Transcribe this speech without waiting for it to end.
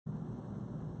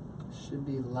Should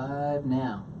be live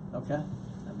now. Okay.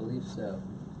 I believe so.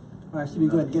 All right, so we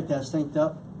go ahead and get that synced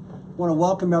up. I want to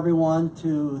welcome everyone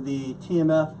to the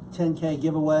TMF 10K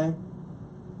giveaway.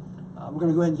 We're going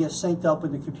to go ahead and get synced up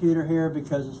with the computer here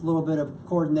because it's a little bit of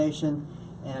coordination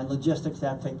and logistics that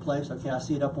have to take place. Okay, I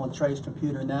see it up on Trey's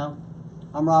computer now.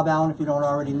 I'm Rob Allen, if you don't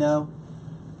already know,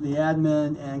 the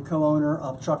admin and co-owner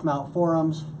of Truck Mount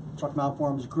Forums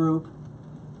Group,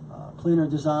 Cleaner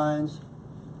Designs,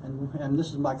 and this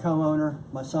is my co-owner,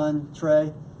 my son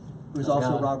Trey, who's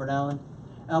also Robert Allen.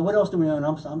 What else do we own?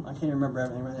 I can't even remember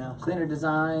everything right now. Cleaner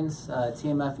Designs,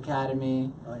 TMF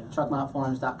Academy,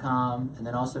 truckmountforums.com, and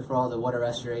then also for all the water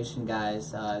restoration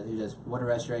guys who does water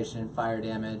restoration, fire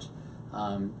damage,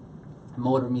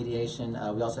 mold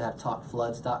remediation. We also have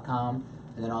talkfloods.com,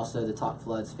 and then also the Talk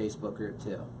Floods Facebook group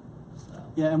too. So.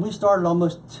 Yeah, and we started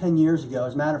almost 10 years ago.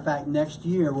 As a matter of fact, next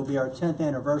year will be our 10th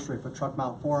anniversary for Truck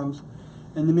Mount Forums.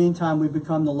 In the meantime, we've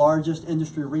become the largest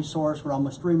industry resource with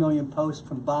almost 3 million posts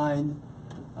combined.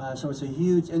 So it's a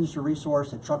huge industry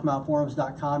resource at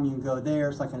truckmountforums.com. You can go there.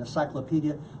 It's like an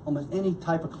encyclopedia. Almost any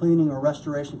type of cleaning or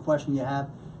restoration question you have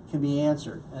can be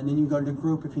answered. And then you can go to the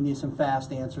group if you need some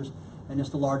fast answers. And it's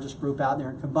the largest group out there.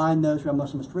 And combine those, we have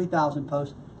almost 3,000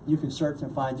 posts. You can search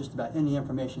and find just about any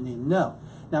information you need to know.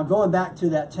 Now, going back to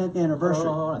that 10th anniversary.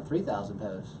 Hold on, 3,000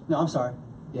 posts. No, I'm sorry.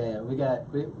 Yeah, we have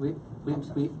 3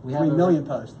 million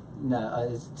posts. No,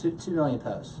 it's 2 million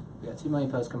posts. We got 2 million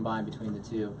posts combined between the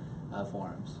two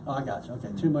forums. Oh, I got you. Okay,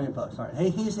 2 million posts. All right. Hey,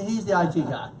 he's the IT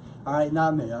guy. All right,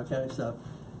 not me. Okay, so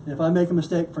if I make a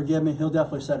mistake, forgive me. He'll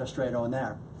definitely set us straight on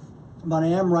there. But I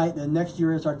am right that next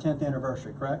year is our 10th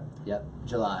anniversary, correct? Yep,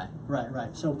 July.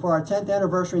 Right. So for our 10th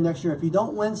anniversary next year, if you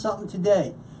don't win something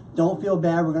today, don't feel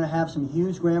bad. We're going to have some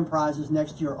huge grand prizes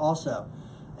next year also.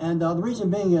 And the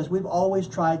reason being is we've always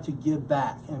tried to give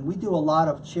back. And we do a lot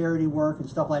of charity work and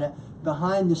stuff like that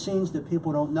behind the scenes that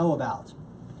people don't know about.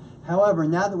 However,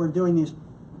 now that we're doing these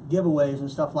giveaways and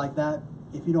stuff like that,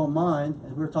 if you don't mind,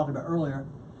 as we were talking about earlier,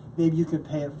 maybe you could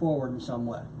pay it forward in some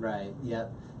way. Right,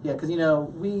 yep. Yeah, because, you know,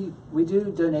 we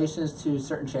do donations to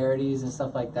certain charities and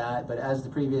stuff like that, but as the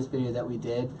previous video that we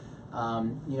did,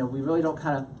 you know, we really don't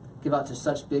kind of give out to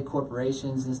such big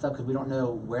corporations and stuff because we don't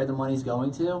know where the money's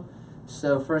going to.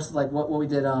 So first, like what we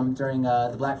did during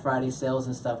the Black Friday sales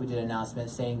and stuff, we did an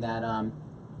announcement saying that,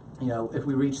 you know, if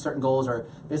we reach certain goals, or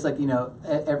it's like, you know,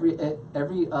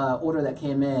 every order that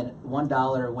came in,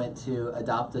 $1 went to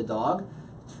adopt a dog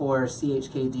for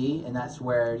CHKD, and that's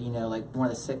where, you know, like one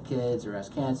of the sick kids or has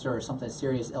cancer or something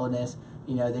serious illness,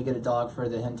 you know, they get a dog for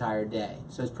the entire day.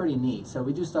 So it's pretty neat. So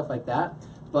we do stuff like that.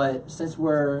 But since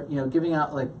we're, you know, giving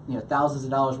out like, you know, thousands of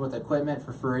dollars worth of equipment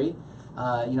for free,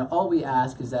 you know, all we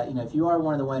ask is that, you know, if you are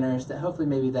one of the winners, that hopefully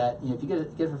maybe that, you know, if you get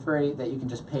it for free, that you can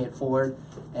just pay it forward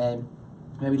and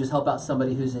maybe just help out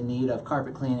somebody who's in need of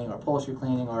carpet cleaning or upholstery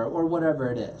cleaning or whatever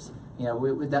it is. You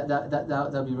know,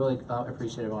 that'd be really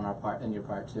appreciative on our part and your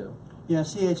part too. Yeah,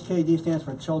 CHKD stands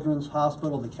for Children's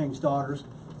Hospital of the King's Daughters.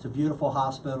 It's a beautiful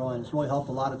hospital and it's really helped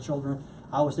a lot of children.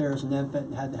 I was there as an infant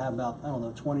and had to have about, I don't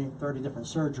know, 20, 30 different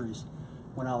surgeries.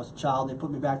 When I was a child, they put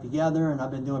me back together, and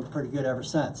I've been doing pretty good ever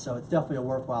since. So it's definitely a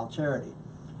worthwhile charity.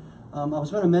 I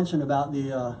was going to mention about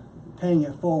the paying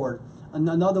it forward.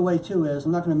 Another way too is,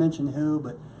 I'm not going to mention who,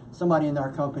 but somebody in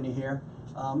our company here.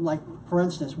 Like for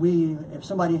instance,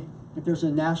 if there's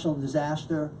a national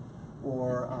disaster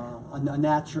or a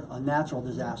natural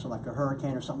disaster like a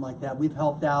hurricane or something like that, we've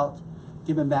helped out,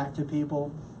 given back to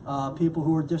people, people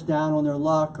who are just down on their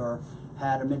luck or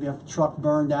had maybe a truck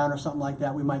burned down or something like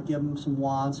that. We might give them some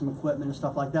wands, some equipment and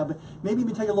stuff like that. But maybe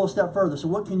we take a little step further. So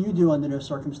what can you do under those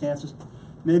circumstances?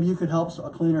 Maybe you could help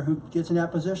a cleaner who gets in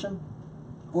that position.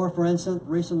 Or for instance,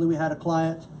 recently we had a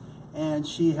client and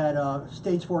she had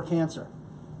stage 4 cancer,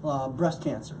 breast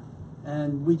cancer.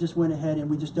 And we just went ahead and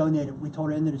we just donated. We told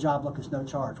her into the job, look, it's no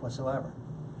charge whatsoever.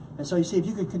 And so you see, if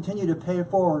you could continue to pay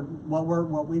forward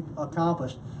what we've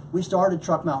accomplished. We started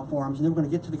Truck Mount Forums, and then we're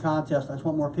going to get to the contest. I just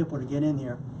want more people to get in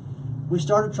here. We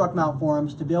started Truck Mount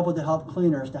Forums to be able to help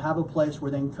cleaners to have a place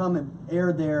where they can come and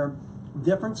air their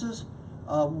differences,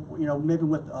 you know, maybe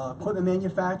with equipment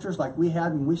manufacturers like we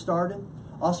had when we started.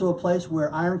 Also a place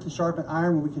where iron can sharpen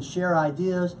iron, where we can share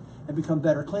ideas and become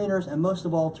better cleaners, and most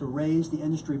of all, to raise the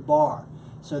industry bar.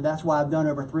 So that's why I've done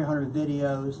over 300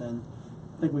 videos, and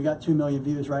I think we got 2 million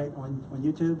views, right, on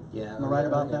YouTube? Yeah. Am I right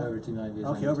about that? Over 2 million views.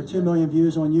 Okay, over 2 million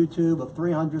views on YouTube of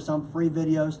 300 some free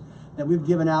videos that we've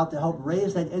given out to help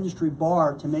raise that industry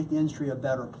bar to make the industry a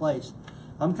better place.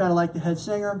 I'm kind of like the head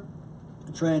singer.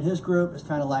 Trey and his group is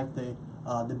kind of like the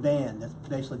band that's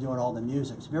basically doing all the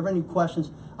music. So if you have any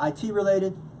questions IT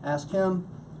related, ask him.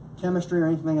 chemistry or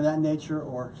anything of that nature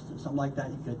or something like that,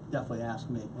 you could definitely ask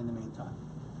me in the meantime.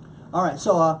 All right,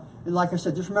 so like I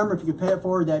said, just remember, if you could pay it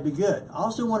forward, that'd be good. I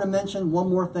also want to mention one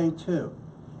more thing too.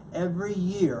 Every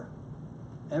year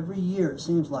it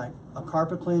seems like a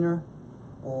carpet cleaner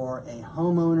or a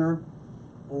homeowner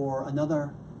or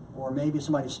another, or maybe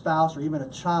somebody's spouse or even a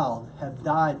child have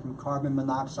died from carbon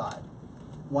monoxide.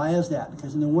 Why is that?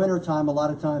 Because in the wintertime, a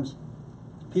lot of times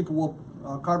people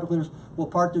will, carpet cleaners will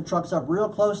park their trucks up real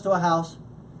close to a house.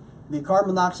 The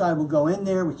carbon monoxide will go in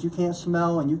there, which you can't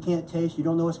smell and you can't taste, you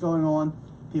don't know what's going on.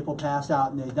 People pass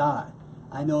out and they die.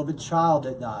 I know of a child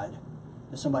that died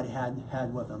that somebody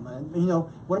had with them. And you know,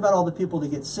 what about all the people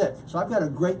that get sick? So I've got a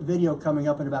great video coming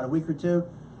up in about a week or two,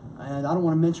 and I don't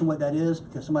want to mention what that is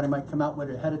because somebody might come out with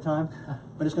it ahead of time,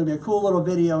 but it's going to be a cool little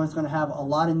video and it's going to have a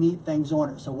lot of neat things on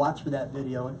it, so watch for that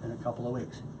video in a couple of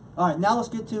weeks. All right, now let's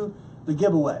get to the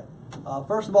giveaway.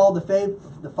 First of all,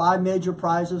 the 5 major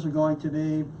prizes are going to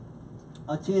be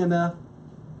a TMF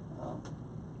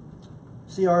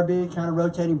CRB counter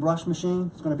rotating brush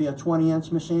machine. It's going to be a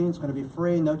 20-inch machine. It's going to be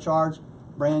free, no charge,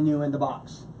 brand new in the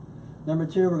box. Number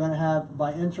 2, we're going to have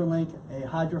by Interlink a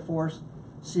HydroForce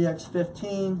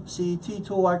CX15 CET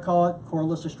tool, I call it,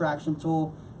 cordless extraction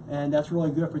tool, and that's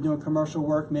really good for doing commercial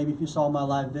work. Maybe if you saw my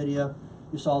live video,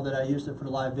 you saw that I used it for the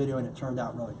live video and it turned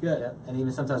out really good. Yep. And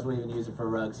even sometimes we even use it for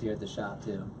rugs here at the shop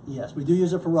too. Yes, we do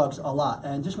use it for rugs a lot.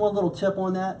 And just one little tip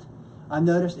on that. I've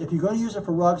noticed if you're going to use it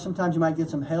for rugs, sometimes you might get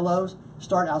some halos.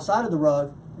 Start outside of the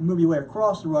rug and move your way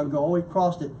across the rug and go all the way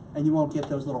across it, and you won't get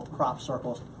those little crop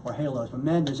circles or halos. But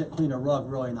man, does it clean a rug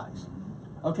really nice.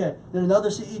 Okay, then another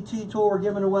CET tool we're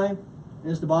giving away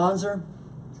is the Bonzer.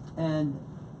 And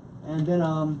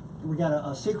then we got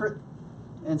a secret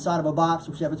inside of a box,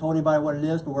 which we haven't told anybody what it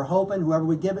is, but we're hoping whoever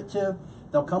we give it to,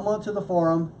 they'll come onto the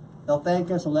forum, they'll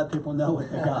thank us and let people know what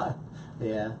they got.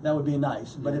 Yeah. That would be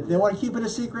nice. But if they want to keep it a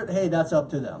secret, hey, that's up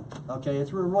to them. Okay,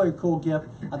 it's a really cool gift.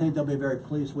 I think they'll be very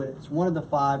pleased with it. It's one of the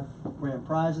 5 grand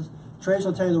prizes. Trey's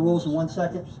going to tell you the rules in 1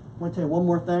 second. I want to tell you one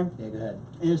more thing. Yeah, go ahead.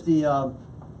 Is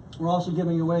we're also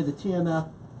giving away the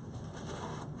TMF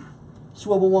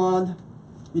swivel wand.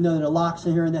 You know that it locks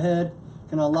in here in the head. You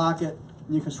can unlock it,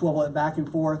 and you can swivel it back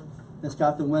and forth. It's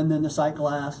got the wind and the sight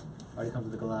glass. Already comes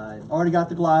with the Glide. Already got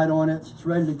the Glide on it. It's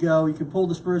ready to go. You can pull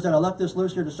the screws out. I left this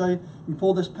loose here to show you. You can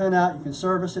pull this pin out. You can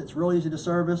service it. It's real easy to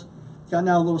service. It's got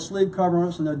now a little sleeve cover on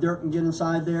it so no dirt can get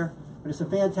inside there. But it's a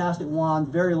fantastic wand,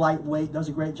 very lightweight, does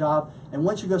a great job. And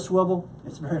once you go swivel,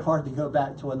 it's very hard to go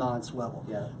back to a non-swivel.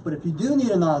 Yeah. But if you do need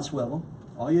a non-swivel,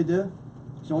 all you do,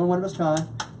 it's the only one of its kind,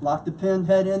 lock the pin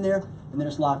head in there, and then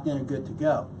it's locked in and good to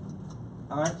go.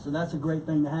 All right, so that's a great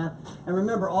thing to have. And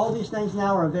remember, all these things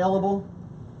now are available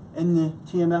in the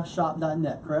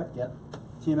tmfshop.net, correct? Yep.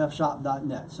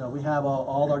 tmfshop.net. So we have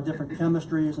all our different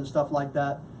chemistries and stuff like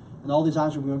that, and all these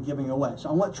items we're going to be giving away. So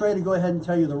I want Trey to go ahead and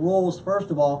tell you the rules, first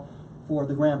of all, for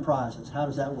the grand prizes. How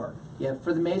does that work? Yeah,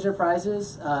 for the major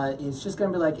prizes, it's just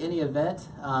going to be like any event.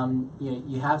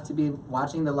 You have to be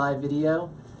watching the live video.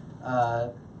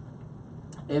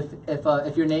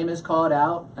 If your name is called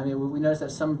out, I mean, we notice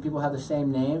that some people have the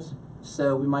same names,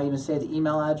 so we might even say the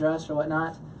email address or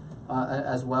whatnot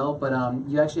as well. But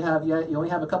you actually have you only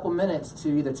have a couple minutes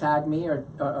to either tag me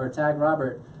or tag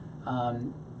Robert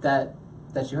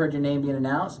that you heard your name being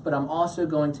announced. But I'm also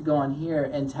going to go on here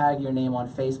and tag your name on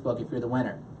Facebook if you're the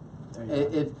winner.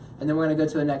 And then we're going to go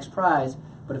to the next prize.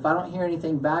 But if I don't hear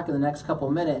anything back in the next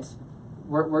couple minutes,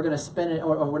 we're going to spin it,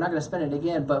 or we're not going to spin it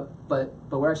again. But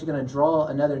we're actually going to draw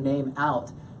another name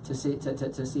out to see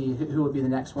who would be the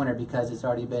next winner, because it's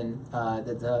already been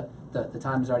the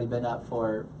time has already been up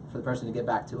for the person to get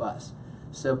back to us.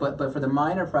 So but for the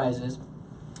minor prizes,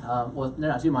 well, they're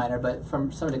not too minor, but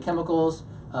from some of the chemicals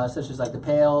such as like the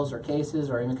pails or cases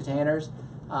or even containers.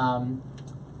 I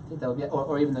think that would be,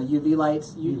 or even the UV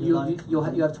lights.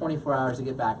 You have 24 hours to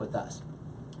get back with us.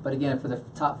 But again, for the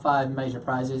top 5 major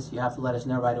prizes, you have to let us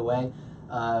know right away.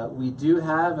 We do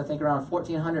have, I think, around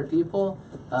 1,400 people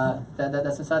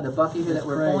that's inside the bucket here that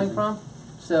we're pulling from.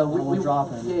 So we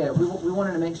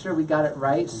wanted to make sure we got it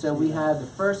right. So we have the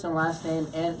first and last name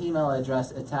and email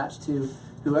address attached to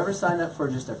whoever signed up for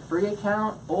just a free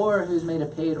account or who's made a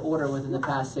paid order within the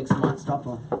past 6 months.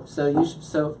 So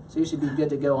you should be good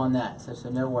to go on that. So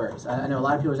no worries. I know a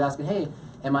lot of people are asking, hey,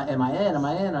 am I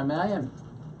in?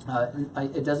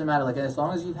 It doesn't matter. Like, as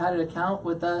long as you've had an account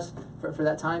with us for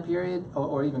that time period,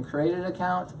 or even created an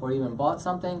account, or even bought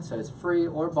something, so it's free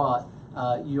or bought,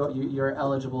 you're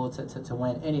eligible to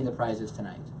win any of the prizes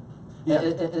tonight. Yeah.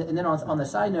 And then on the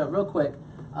side note, real quick,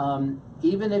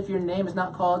 even if your name is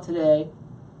not called today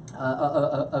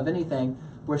of anything,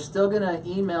 we're still gonna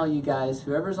email you guys,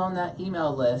 whoever's on that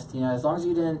email list. You know, as long as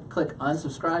you didn't click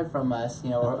unsubscribe from us,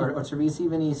 you know, or to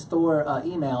receive any store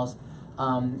emails,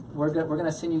 we're gonna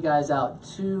send you guys out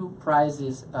 2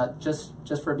 prizes just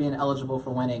for being eligible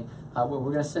for winning.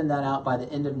 We're gonna send that out by the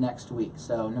end of next week.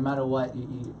 So no matter what,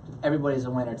 everybody's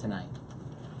a winner tonight.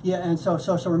 Yeah, and so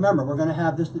remember, we're going to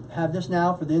have this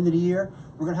now for the end of the year.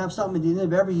 We're going to have something at the end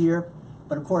of every year,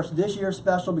 but of course this year's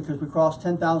special because we crossed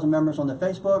 10,000 members on the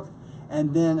Facebook,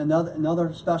 and then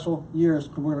another special year is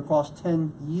we're going to cross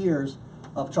 10 years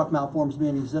of Truck Mount Forums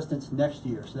being in existence next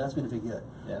year. So that's going to be good.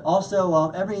 Yeah. Also,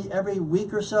 every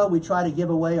week or so we try to give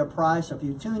away a prize. So if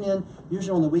you tune in,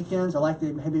 usually on the weekends, I like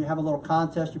to maybe have a little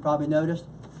contest. You probably noticed,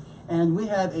 and we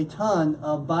have a ton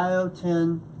of BioPro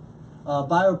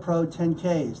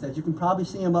 10Ks that you can probably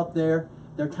see them up there.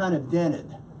 They're kind of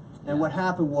dented. And what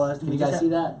happened was... Can you guys see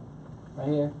that? Right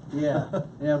here? Yeah.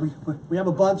 Yeah, we have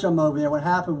a bunch of them over there. What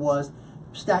happened was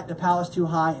stacked the pallets too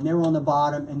high and they were on the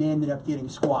bottom and they ended up getting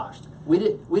squashed. We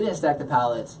didn't stack the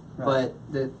pallets, Right.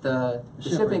 but the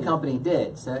shipping company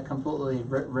did. So that completely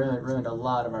ruined a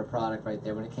lot of our product right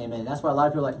there when it came in. That's why a lot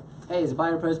of people are like, hey, is the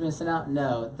BioPros being sent out?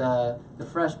 No, the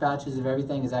fresh batches of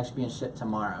everything is actually being shipped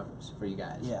tomorrow for you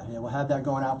guys. Yeah, we'll have that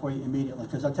going out for you immediately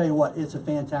because I'll tell you what, it's a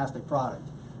fantastic product.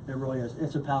 It really is.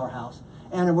 It's a powerhouse.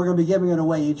 And we're going to be giving it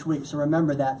away each week, so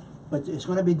remember that. But it's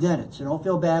going to be dented, so don't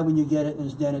feel bad when you get it and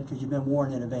it's dented because you've been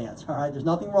warned in advance. All right, there's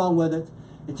nothing wrong with it.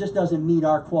 It just doesn't meet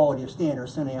our quality of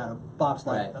standards sending out a box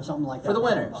like or something like that. For the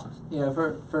winners, you know,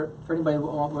 for anybody who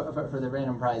for the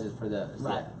random prizes for those.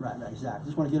 Right, yeah. right, exactly.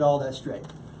 Just want to get all that straight.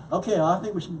 Okay, I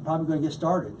think we should probably going to get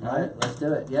started. All right, let's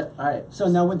do it. Yep. All right. So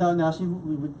now, so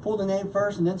we pull the name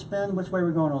first and then spin. Which way are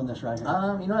we going on this right here?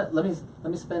 You know what?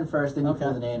 Let me spin first, then you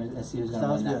pull the name and see who's going to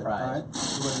win that prize. All right.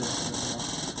 See what it is.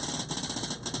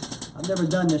 I've never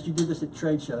done this. You do this at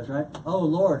trade shows, right? Oh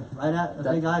Lord, right at a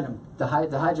big item. The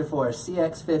Hydroforce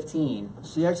CX15.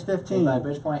 CX15 by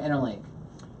Bridgepoint Interlink.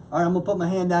 All right, I'm gonna put my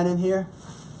hand down in here,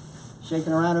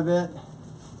 shaking around a bit.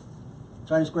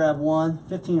 Try to just grab one.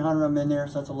 1,500 of them in there,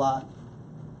 so that's a lot.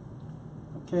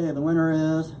 Okay, the winner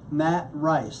is Matt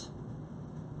Rice,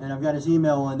 and I've got his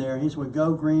email on there. He's with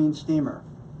Go Green Steamer,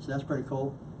 so that's pretty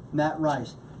cool. Matt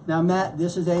Rice. Now, Matt,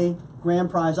 this is a grand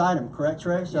prize item, correct,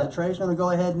 Trey? So Trey's going to go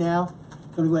ahead now.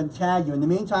 Going to go ahead and tag you. In the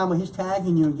meantime, when he's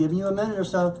tagging you and giving you a minute or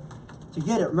so to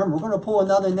get it, remember, we're going to pull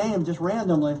another name just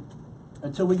randomly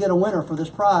until we get a winner for this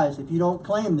prize. If you don't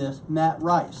claim this, Matt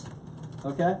Rice.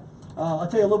 Okay? I'll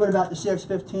tell you a little bit about the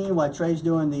CX15 while Trey's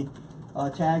doing the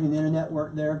tag and the internet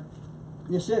work there.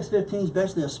 The CX15 is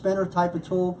basically a spinner type of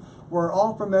tool. We're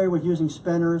all familiar with using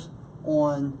spinners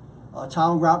on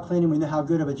tile and grout cleaning. We know how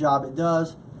good of a job it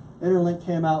does. Interlink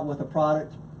came out with a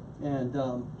product, and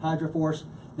Hydroforce,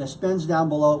 that spins down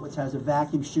below it, which has a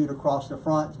vacuum chute across the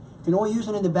front. You can only use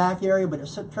it in the back area, but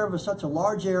it's covers such a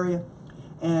large area,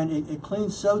 and it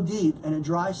cleans so deep, and it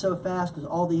dries so fast because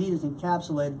all the heat is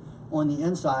encapsulated on the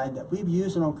inside that we've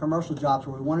used it on commercial jobs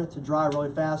where we want it to dry really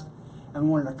fast, and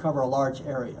we want it to cover a large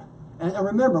area. And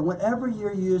remember, whenever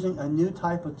you're using a new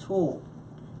type of tool,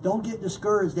 don't get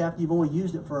discouraged after you've only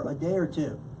used it for a day or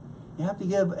two. You have to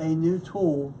give a new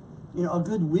tool, a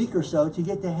good week or so to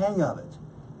get the hang of it,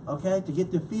 okay, to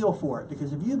get the feel for it.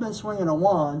 Because if you've been swinging a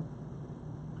wand,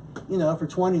 for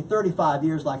 20, 35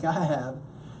 years like I have,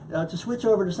 to switch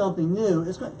over to something new,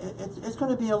 it's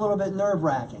going to be a little bit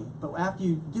nerve-wracking. But after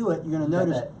you do it, you're going to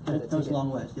notice that it goes a long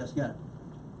ways. Yes, got it.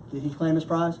 Did he claim his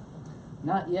prize?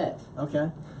 Not yet. Okay.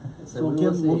 So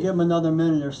we'll give him another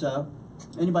minute or so.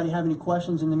 Anybody have any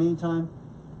questions in the meantime,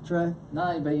 Trey?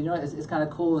 No, but it's kind of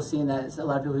cool seeing that a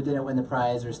lot of people who didn't win the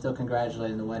prize are still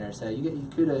congratulating the winner. So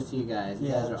kudos to you guys. You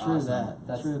guys are awesome.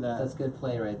 That's good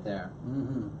play right there.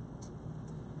 Mm-hmm.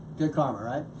 Good karma,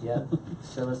 right? Yep.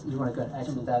 So you want to go and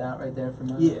exit that out right there for a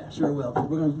moment? Yeah, sure will.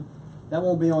 That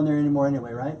won't be on there anymore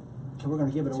anyway, right? So we're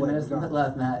going to give it away. 2 minutes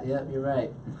left, Matt. Yep, you're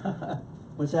right.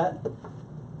 What's that?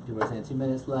 People are saying 2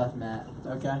 minutes left, Matt.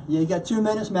 Okay. Yeah, you got 2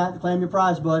 minutes, Matt, to claim your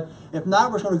prize, bud. If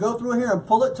not, we're just going to go through here and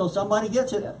pull it till somebody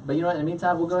gets it. Yeah. But you know what? In the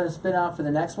meantime, we'll go ahead and spin out for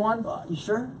the next one. You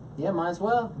sure? Yeah, might as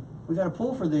well. We got to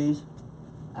pull for these.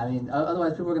 I mean,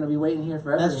 otherwise people are going to be waiting here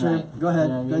forever. That's tonight. true. Go ahead.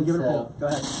 Go ahead and give it a pull. Go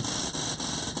ahead.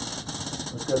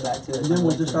 Let's go back to it. And then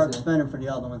we'll just start spinning for the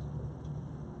other one.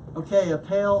 Okay, a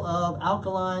pail of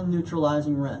alkaline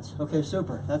neutralizing rinse. Okay,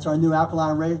 super. That's our new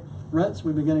alkaline rinse.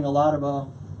 We've been getting a lot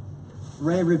of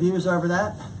rave reviews over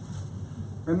that.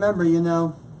 Remember,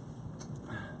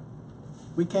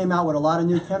 we came out with a lot of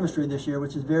new chemistry this year,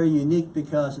 which is very unique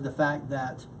because of the fact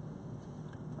that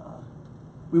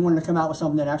we wanted to come out with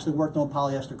something that actually worked on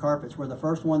polyester carpets. We're the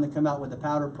first one to come out with a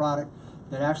powdered product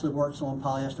that actually works on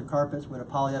polyester carpets with a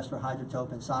polyester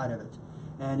hydrotope inside of it.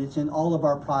 And it's in all of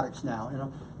our products now. You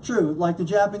know, true, like the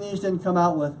Japanese didn't come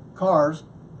out with cars,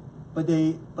 but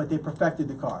they perfected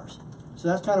the cars. So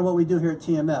that's kind of what we do here at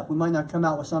TMF. We might not come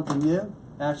out with something new.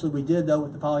 Actually, we did, though,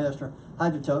 with the polyester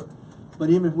hydrotope. But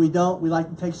even if we don't, we like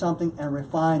to take something and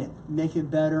refine it, make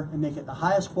it better, and make it the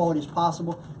highest quality as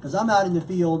possible. Because I'm out in the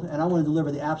field, and I want to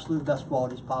deliver the absolute best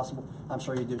quality as possible. I'm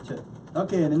sure you do, too.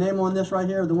 Okay, the name on this right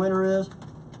here, the winner is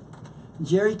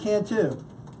Jerry Cantu.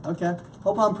 Okay,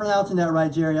 hope I'm pronouncing that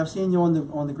right, Jerry. I've seen you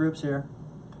on the groups here.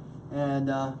 And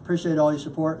appreciate all your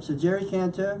support. So Jerry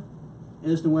Cantu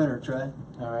is the winner, Trey.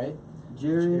 All right.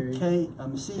 Jerry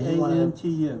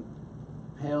C-A-N-T-U.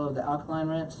 Pail of the alkaline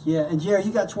rinse. Yeah, and Jerry,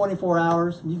 you got 24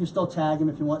 hours. You can still tag him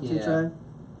if you want to, Yeah. Trey.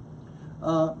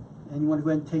 And you want to go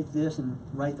ahead and take this and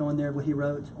write on there what he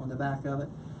wrote on the back of it.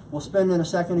 We'll spend in a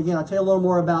second again. I'll tell you a little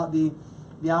more about the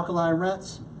alkaline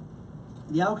rinse.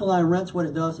 The alkaline rinse, what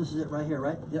it does, this is it right here,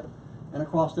 right? Yep. And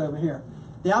across over here.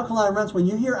 The alkaline rinse, when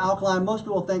you hear alkaline, most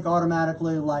people think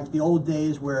automatically like the old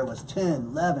days where it was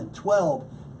 10, 11, 12,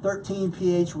 13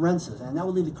 pH rinses, and that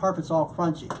would leave the carpets all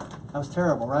crunchy. That was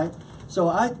terrible, right? So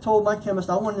I told my chemist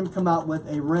I wanted him to come out with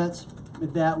a rinse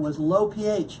that was low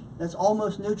pH, that's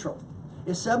almost neutral.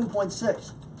 It's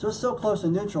 7.6, so it's so close to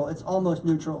neutral, it's almost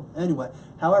neutral anyway.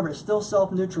 However, it's still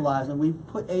self-neutralizing. We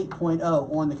put 8.0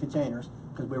 on the containers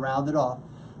because we rounded off,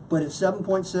 but it's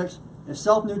 7.6. It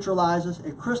self-neutralizes,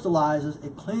 it crystallizes,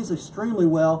 it cleans extremely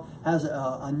well, has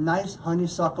a nice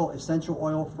honeysuckle essential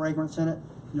oil fragrance in it.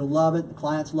 You'll love it, the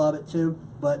clients love it too,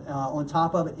 but on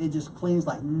top of it, it just cleans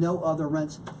like no other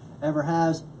rinse ever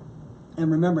has.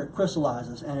 And remember, it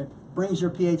crystallizes and it brings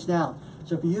your pH down.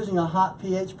 So if you're using a hot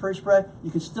pH pre-spray, you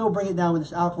can still bring it down with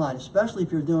this alkaline, especially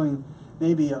if you're doing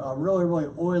maybe a really, really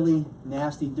oily,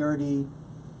 nasty, dirty,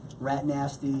 rat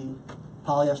nasty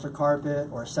polyester carpet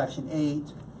or a Section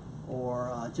 8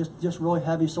 or just really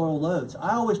heavy soil loads.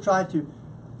 I always try to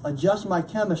adjust my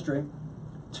chemistry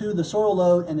to the soil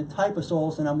load and the type of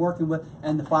soils that I'm working with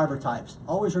and the fiber types.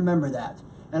 Always remember that.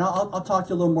 And I'll talk to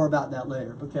you a little more about that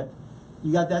later. Okay,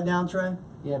 you got that down, Trey?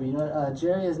 Yeah, but you know what?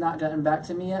 Jerry has not gotten back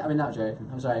to me yet. I mean, not Jerry.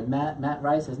 I'm sorry. Matt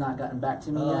Rice has not gotten back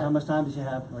to me yet. How much time does he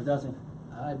have, or does he?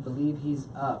 I believe he's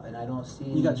up, and I don't see.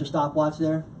 You got your stopwatch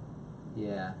there?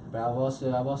 Yeah, but I've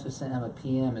also sent him a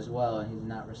PM as well, and he's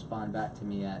not responded back to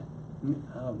me yet.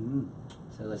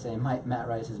 So let's say Matt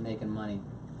Rice is making money.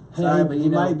 Sorry, but he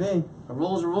might be. A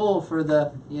rule's a rule for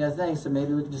the thing. So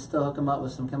maybe we can just still hook him up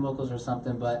with some chemicals or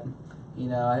something. But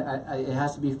it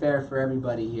has to be fair for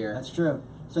everybody here. That's true.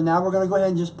 So now we're going to go ahead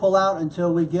and just pull out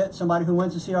until we get somebody who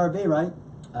wins the CRB, right?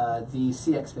 The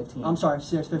CX-15. I'm sorry,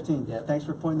 CX-15. Yep. Thanks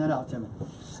for pointing that out to me.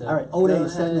 So all right, 08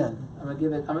 setting in. I'm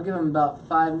gonna give him about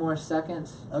 5 more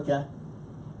seconds. Okay.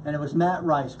 And it was Matt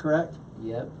Rice, correct?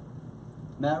 Yep.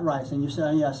 Matt Rice, and you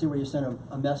said, yeah, I see where you sent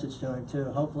a message to him too.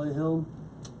 Hopefully he'll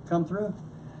come through.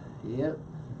 Yep.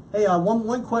 Hey,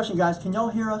 one question, guys. Can y'all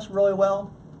hear us really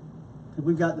well? Because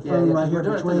we've got the phone right here we're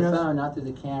doing between it through us. the phone, not through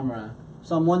the camera.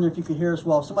 So I'm wondering if you could hear us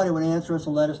well. If somebody would answer us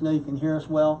and let us know you can hear us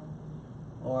well,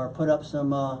 or put up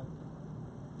some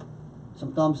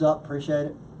thumbs up, appreciate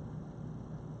it.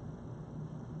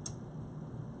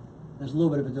 There's a little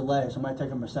bit of a delay, so it might take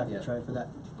them a second, Yeah. Trey, for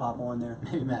that to pop on there.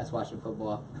 Maybe Matt's watching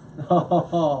football.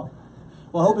 Well,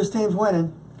 I hope his team's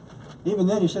winning. Even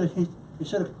then, he should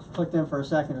have clicked in for a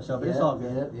second or so, but it's all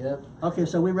good. Yep. Okay,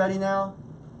 so we ready now?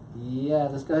 Yeah,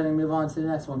 let's go ahead and move on to the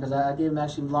next one because I gave him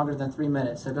actually longer than 3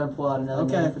 minutes. So go and pull out another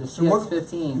name for the so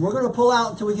CX-15. we're going to pull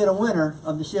out until we get a winner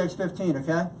of the CX-15,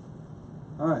 okay?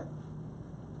 All right.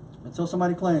 Until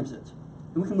somebody claims it.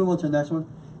 And we can move on to the next one.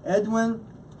 Edwin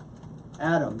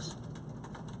Adams.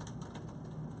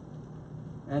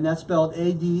 And that's spelled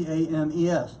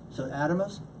A-D-A-M-E-S. So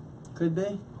Adamus, could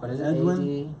be. What is it?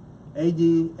 Edwin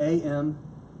A-D-A-M-E-S.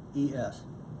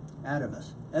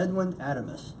 Adamus. Edwin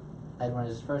Adamus. Edwin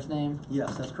is his first name?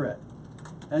 Yes, that's correct.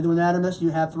 Edwin Adamus, you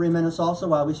have 3 minutes also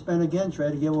while we spin again, Trey,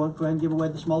 to go ahead and give away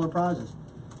the smaller prizes.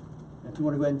 If you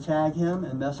want to go ahead and tag him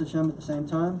and message him at the same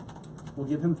time, we'll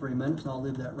give him 3 minutes, and I'll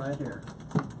leave that right here.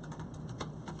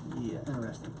 Yeah,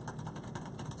 interesting.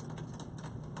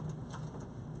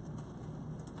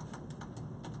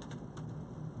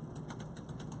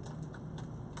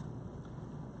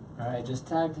 Alright, just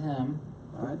tagged him.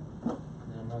 All right.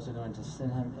 And I'm also going to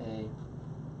send him a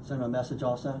Send him a message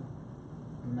also.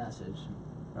 message.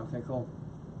 Okay, cool.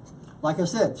 Like I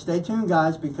said, stay tuned,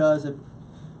 guys, because if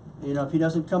he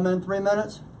doesn't come in 3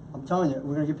 minutes, I'm telling you,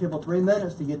 we're going to give people 3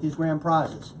 minutes to get these grand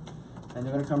prizes. And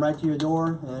they're going to come right to your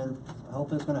door, and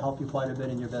hopefully it's going to help you quite a bit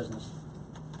in your business.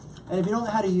 And if you don't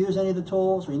know how to use any of the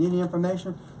tools or you need any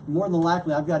information, more than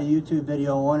likely I've got a YouTube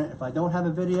video on it. If I don't have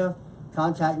a video,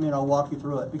 contact me and I'll walk you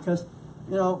through it. Because,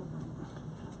 you know,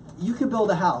 you can build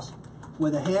a house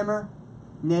with a hammer,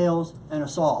 nails, and a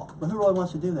saw. But who really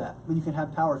wants to do that when you can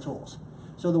have power tools?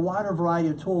 So the wider variety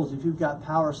of tools, if you've got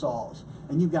power saws,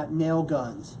 and you've got nail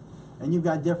guns, and you've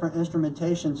got different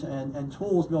instrumentations and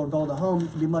tools to be able to build a home, you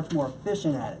can be much more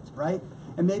efficient at it, right?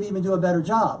 And maybe even do a better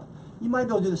job. You might be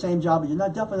able to do the same job, but you're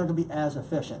definitely not going to be as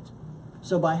efficient.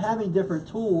 So by having different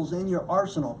tools in your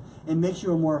arsenal, it makes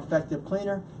you a more effective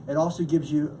cleaner. It also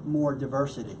gives you more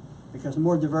diversity. Because the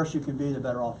more diverse you can be, the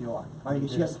better off you are. All right, you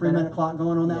got a 3-minute clock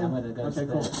going on that Yeah, I'm one? going to go Okay,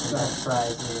 cool. spin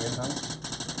fries here.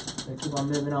 So keep on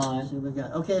moving on. See what we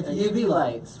got. Okay, it's a A UV UV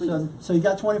light. light, sweet. So you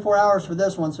got 24 hours for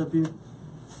this one. So if it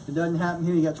doesn't happen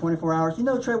here, you got 24 hours. You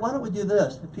know, Trey, why don't we do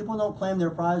this? If people don't claim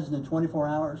their prizes in 24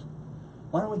 hours,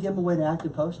 why don't we give them away to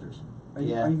active posters? Are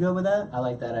you good with that? I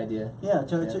like that idea. Yeah,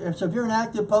 so if you're an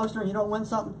active poster and you don't win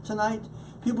something tonight,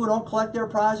 people who don't collect their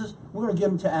prizes, we're going to give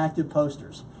them to active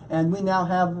posters. And we now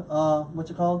have, what's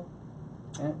it called?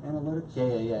 Analytics?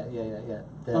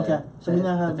 Yeah. Okay, so we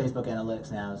now have the Facebook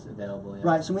Analytics now is available. Yeah.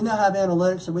 Right, so we now have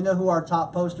analytics, so we know who our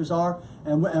top posters are,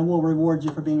 and we'll reward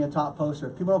you for being a top poster.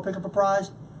 If people don't pick up a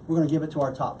prize, we're going to give it to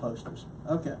our top posters.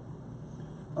 Okay.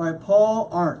 All right, Paul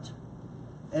Arndt.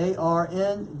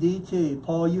 A-R-N-D-T.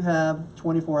 Paul, you have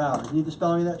 24 hours. You need the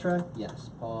spelling of that, Trey? Yes,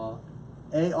 Paul.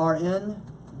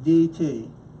 A-R-N-D-T.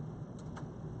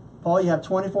 Paul, you have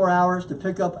 24 hours to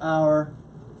pick up our,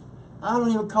 I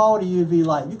don't even call it a UV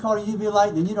light. You call it a UV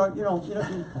light, then you know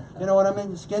what I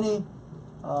mean? Skinny,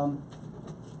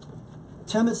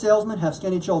 timid salesmen have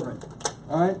skinny children.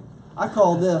 All right? I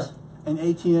call this an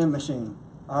ATM machine.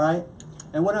 All right?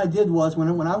 And what I did was, when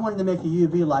I wanted to make a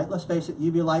UV light, let's face it,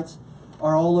 UV lights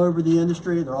are all over the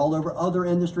industry. They're all over other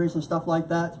industries and stuff like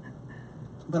that.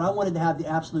 But I wanted to have the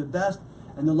absolute best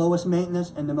and the lowest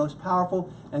maintenance and the most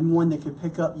powerful and one that could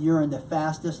pick up urine the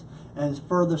fastest and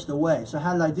furthest away. So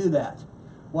how did I do that?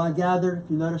 Well, I gathered, if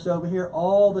you notice over here,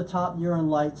 all the top urine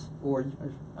lights, or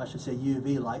I should say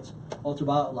UV lights,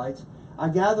 ultraviolet lights. I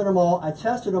gathered them all, I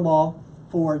tested them all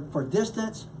for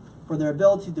distance, for their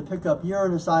ability to pick up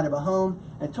urine inside of a home,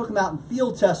 and took them out and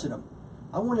field tested them.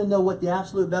 I wanted to know what the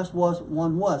absolute best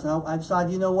one was. And I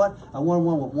decided, you know what? I wanted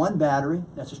one with one battery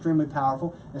that's extremely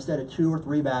powerful instead of 2 or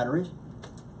 3 batteries.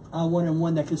 I wanted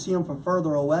one that could see them from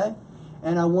further away.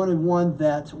 And I wanted one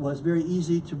that was very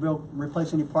easy to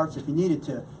replace any parts if you needed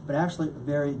to, but actually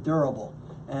very durable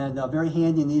and very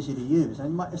handy and easy to use.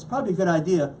 And it's probably a good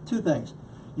idea. 2 things.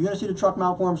 You're going to see the Truck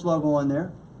Malforms logo on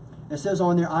there. It says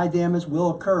on there, eye damage will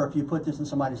occur if you put this in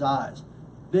somebody's eyes.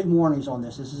 Big warnings on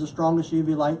this. This is the strongest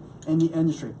UV light in the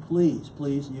industry. Please,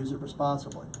 please use it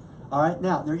responsibly. All right,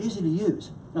 now, they're easy to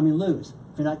lose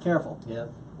if you're not careful.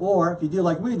 Yep. Or if you do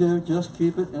like we do, just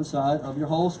keep it inside of your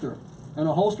holster. And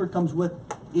a holster comes with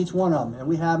each one of them. And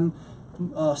we have them,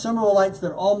 similar lights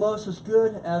that are almost as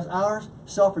good as ours,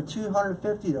 sell for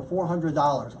 $250 to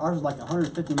 $400. Ours is like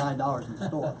 $159 in the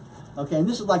store. Okay, and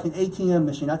this is like an ATM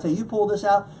machine. I tell you, you pull this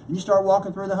out and you start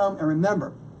walking through the home, and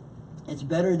remember, it's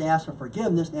better to ask for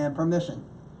forgiveness than permission.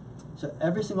 So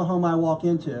every single home I walk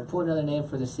into. Pull another name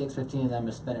for the CX-15 and I'm going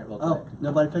to spin it real quick. Oh,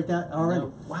 nobody picked that already?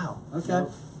 Nope. Wow, okay.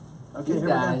 Nope. Okay, These here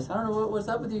guys, we I don't know what's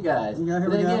up with you guys. Yeah, here but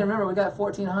we then go. again, remember, we got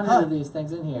 1,400 Huh. of these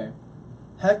things in here.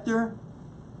 go. Hector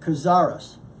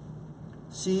Cazares.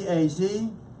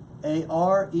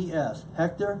 C-A-Z-A-R-E-S.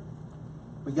 Hector,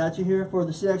 we got you here for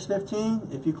the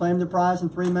CX-15. If you claim the prize in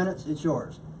 3 minutes, it's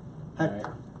yours. Hector. All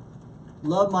right.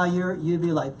 Love my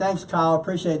UV light. Thanks, Kyle.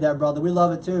 Appreciate that, brother. We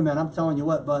love it too, man. I'm telling you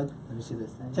what, bud. Let me see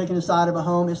this thing. Taking the side of a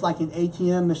home, it's like an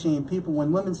ATM machine. People,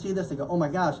 when women see this, they go, oh my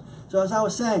gosh. So as I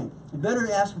was saying, it's better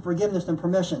to ask for forgiveness than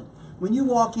permission. When you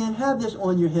walk in, have this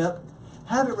on your hip,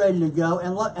 have it ready to go,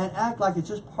 and act like it's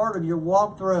just part of your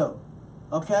walkthrough.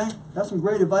 Okay? That's some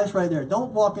great advice right there.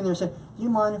 Don't walk in there and say, do you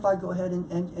mind if I go ahead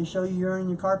and show you urine in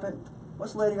your carpet?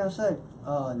 What's the lady going to say?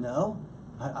 No.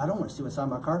 I don't want to see what's on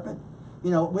my carpet. You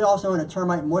know, we also own a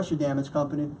termite moisture damage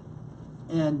company,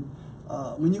 and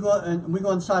when you go and we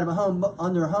go inside of a home,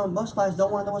 under a home, most clients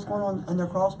don't want to know what's going on in their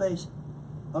crawl space,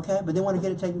 okay? But they want to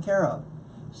get it taken care of.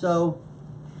 So,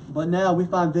 but now we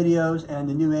find videos, and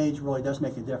the new age really does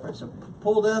make a difference. So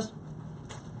pull this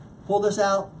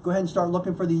out. Go ahead and start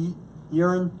looking for the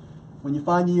urine. When you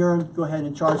find the urine, go ahead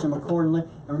and charge them accordingly.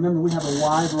 And remember, we have a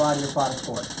wide variety of products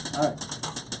for it. All right,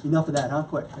 enough of that, huh?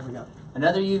 Quick, here we go.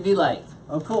 Another UV light.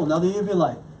 Oh, cool. Another UV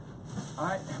light. All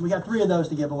right. We got 3 of those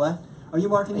to give away. Are you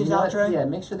marking And these you know out, what? Trey? Yeah,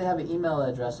 make sure they have an email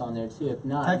address on there too. If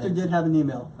not, Hector then- did have an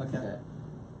email. Okay.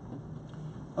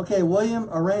 Okay, William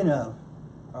Arano.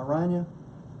 Arano?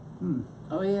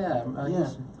 Oh yeah,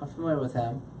 Yeah. I'm familiar with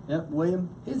him. Yep, William.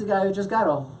 He's the guy who just got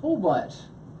a whole bunch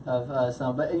of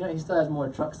some, but he still has more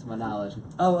trucks to my knowledge.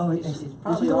 Is he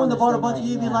the one that bought a bunch of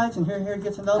UV lights and here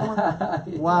gets another one? Yeah.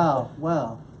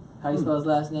 Wow. How do you spell his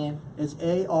last name? It's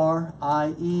Arieno.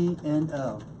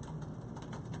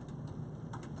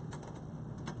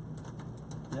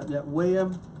 Yep,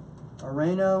 William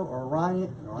Areno or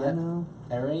Ryan. Areno?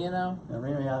 Areno,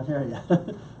 yeah, here, yeah.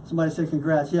 Somebody said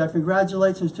congrats. Yeah,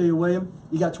 congratulations to you, William.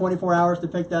 You got 24 hours to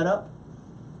pick that up.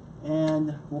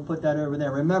 And we'll put that over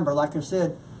there. Remember, like I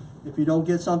said, if you don't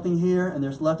get something here and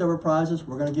there's leftover prizes,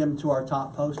 we're going to give them to our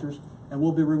top posters. And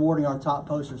we'll be rewarding our top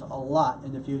posters a lot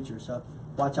in the future. So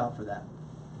watch out for that.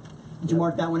 Did you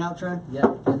mark that one out, Trey?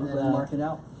 Yep. And then, mark it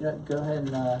out. Yeah, go ahead and,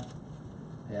 yeah,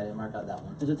 I didn't mark out that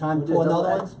one. Is it time to We'll pull do a another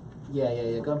double one? X. Yeah. Go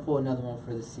ahead and pull another one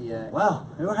for the CX. Wow,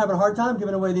 we're having a hard time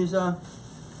giving away these grand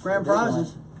Big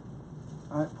prizes.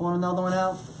 All right, pulling another one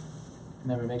out.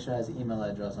 Remember, make sure it has the email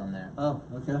address on there. Oh,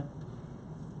 okay.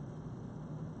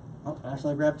 Oh,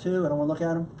 actually I grabbed two. I don't want to look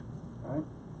at them. All right.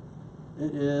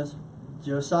 It is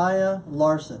Josiah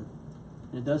Larson.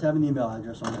 It does have an email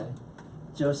address on it. Okay.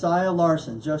 Josiah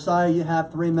Larson. Josiah, you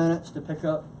have 3 minutes to pick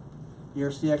up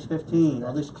your CX-15, or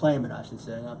at least claim it, I should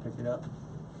say, not pick it up.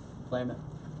 Claim it.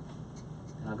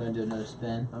 And I'll go and do another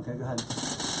spin. Okay, go ahead.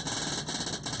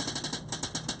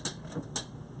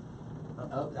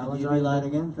 Oh, that The one's UV already light been-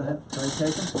 again. Go ahead. Yep.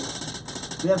 Already taken.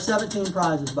 We have 17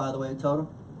 prizes, by the way, total.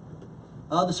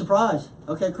 Oh, the surprise.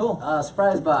 Okay, cool.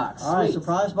 Surprise box. All right, Sweet.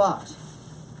 surprise box.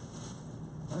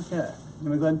 Okay. Can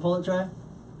we go ahead and pull it, Trey?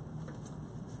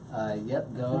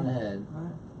 Yep, go on ahead.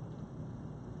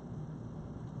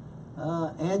 All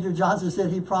right. Andrew Johnson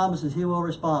said he promises he will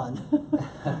respond.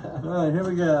 All right, here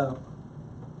we go.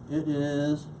 It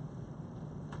is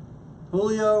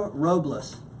Julio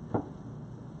Robles.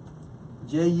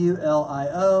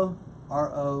 Juliorobles.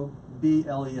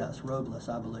 Robles,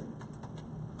 I believe.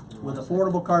 With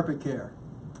affordable carpet care.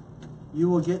 You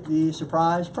will get the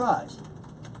surprise prize.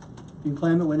 You can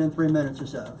claim it within 3 minutes or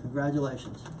so.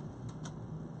 Congratulations.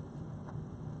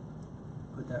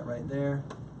 Put that right there.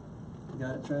 You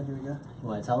got it, Trey? Here we go. You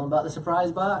want to tell them about the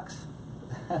surprise box?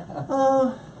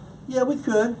 Yeah, we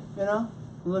could, you know.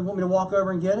 You want me to walk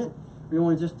over and get it? Or you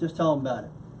want to just tell them about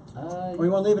it? Or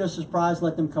you want to leave it as a surprise and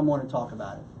let them come on and talk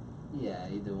about it? Yeah,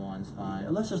 either one's fine. Yeah,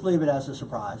 let's just leave it as a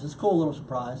surprise. It's a cool little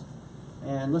surprise.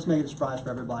 And let's make it a surprise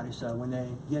for everybody, so when they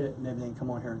get it, maybe they can come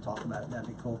on here and talk about it. That'd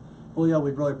be cool. Julio,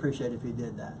 we'd really appreciate it if you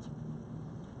did that.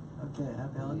 Okay,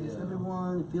 happy holidays,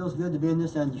 everyone. It feels good to be in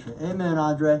this industry. Amen,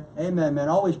 Andre. Amen, man.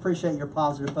 Always appreciate your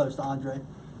positive post, Andre.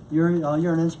 You're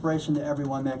an inspiration to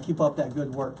everyone, man. Keep up that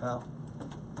good work, pal.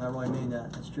 I really mean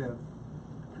that. That's true.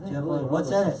 Jeff,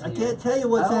 what's in it? I can't tell you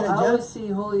what's in it, I always Jeff. see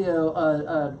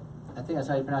Julio, I think that's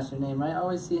how you pronounce your name, right? I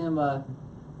always see him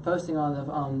posting on the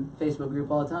Facebook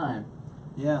group all the time.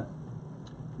 Yeah.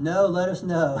 No, let us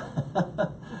know.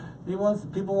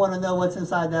 People want to know what's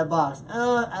inside that box.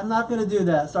 I'm not going to do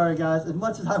that. Sorry, guys. As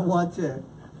much as I want to.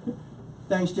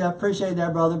 Thanks, Jeff. Appreciate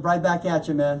that, brother. Right back at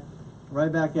you, man.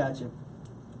 Right back at you.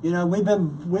 You know, we've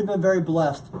been very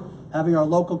blessed having our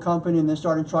local company and then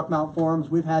starting Truck Mount Forums.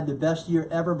 We've had the best year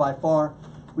ever by far.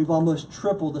 We've almost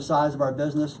tripled the size of our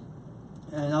business.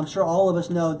 And I'm sure all of us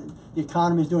know that the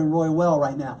economy is doing really well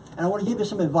right now. And I want to give you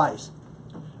some advice.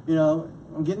 You know,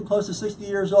 I'm getting close to 60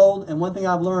 years old, and one thing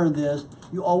I've learned is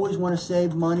you always want to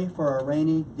save money for a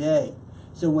rainy day.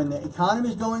 So when the economy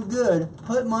is going good,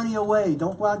 put money away.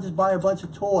 Don't go out and just buy a bunch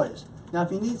of toys. Now,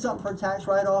 if you need something for a tax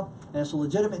write-off, and it's a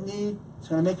legitimate need, it's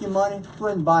going to make you money, go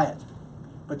ahead and buy it.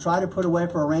 But try to put away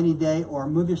for a rainy day or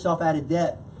move yourself out of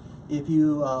debt. If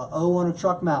you owe on a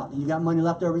truck mount and you got money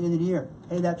left over at the end of the year,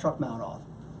 pay that truck mount off.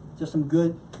 Just some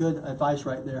good advice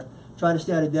right there. Try to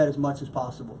stay out of debt as much as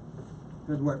possible.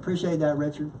 Good work. Appreciate that,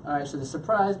 Richard. All right, so the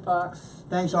surprise box.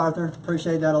 Thanks, Arthur.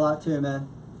 Appreciate that a lot too, man.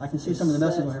 I can see some of the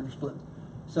messaging on here for split.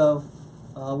 So,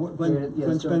 go ahead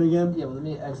and spin again. Yeah, well, let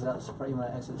me exit out the surprise. You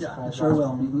want to exit the Yeah, I surprise sure box will.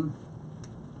 for me? Mm-hmm.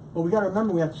 Well, we got to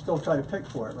remember we have to still try to pick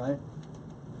for it, right?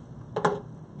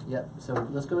 Yep, so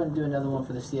let's go ahead and do another one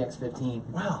for the CX-15.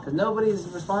 Wow. Because nobody's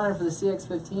responding for the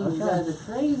CX-15. Okay. You guys are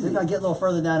crazy. Maybe I'll get a little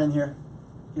further down in here.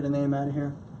 Get a name out of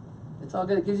here. It's all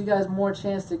good. It gives you guys more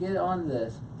chance to get on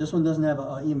this. This one doesn't have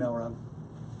an email, Rob.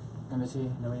 Let me see.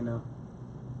 No email.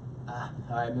 All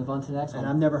right, move on to the next And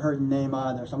one. I've never heard the name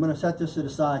either. So I'm going to set this to the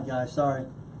side, guys. Sorry.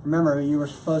 Remember, you were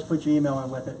supposed to put your email in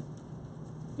with it.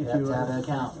 You have to have an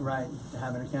account. Right, to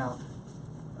have an account.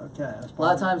 Okay. That's A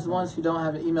lot of times, the ones who don't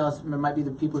have emails might be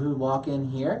the people who walk in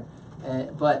here.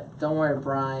 But don't worry,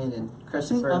 Brian and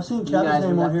Christopher. I've seen you Kevin's guys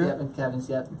name will on have- here. Yep, and Kevin's,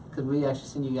 yep. Because we actually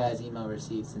send you guys email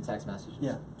receipts and text messages.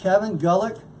 Yeah. Kevin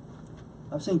Gullick.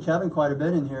 I've seen Kevin quite a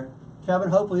bit in here. Kevin,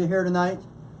 hopefully you're here tonight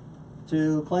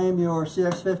to claim your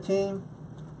CX-15.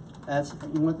 That's,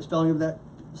 you want the spelling of that,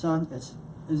 son? It's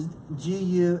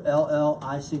Gullick.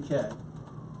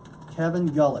 Kevin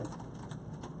Gullick.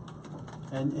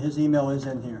 And his email is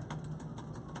in here.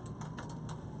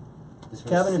 This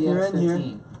was Kevin, if you're in here,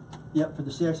 CX-15. yep, for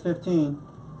the CX-15,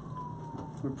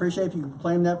 we appreciate if you can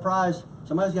claim that prize.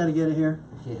 Somebody's got to get it here.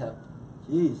 Yep.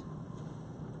 Jeez.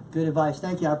 Good advice.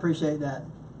 Thank you. I appreciate that.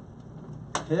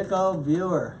 Pick a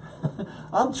viewer.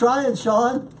 I'm trying,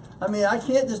 Sean. I mean, I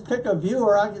can't just pick a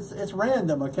viewer. It's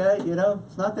random, okay? You know,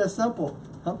 it's not that simple.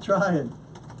 I'm trying.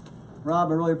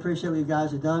 Rob, I really appreciate what you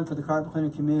guys have done for the carpet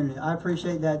cleaning community. I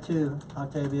appreciate that too,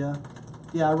 Octavia.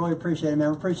 Yeah, I really appreciate it, man.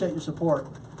 I appreciate your support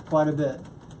quite a bit.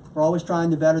 We're always trying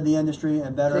to better the industry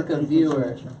and better Pick a anything viewer.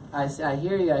 industry. I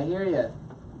hear you.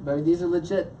 But these are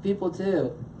legit people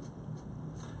too.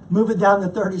 Move it down to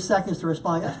 30 seconds to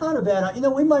respond. That's not a bad. You know,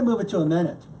 we might move it to a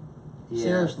minute. Yeah.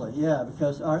 Seriously, yeah.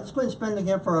 Because all right, let's go ahead and spend it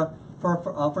again for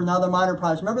another minor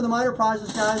prize. Remember the minor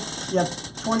prizes, guys? You have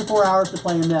 24 hours to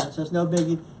play in that, so it's no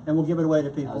biggie, and we'll give it away to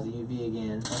That was people. a UV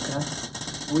again. Okay.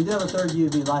 Well, we do have a third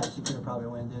UV light, so you could have probably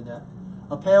went and did that.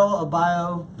 A Pail of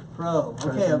Bio Pro.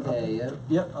 Okay. Okay, yep.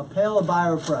 Yep, a Pail of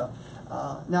Bio Pro.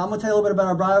 Now I'm going to tell you a little bit about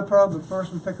our Bio Pro, but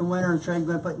first we pick a winner, and Trey's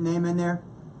going to put your name in there.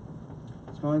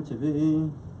 It's going to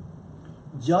be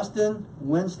Justin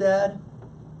Winstad,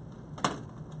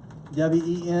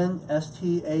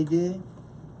 Wenstad.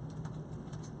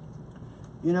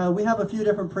 You know, we have a few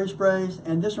different pre-sprays,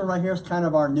 and this one right here is kind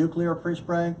of our nuclear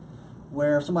pre-spray,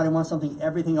 where somebody wants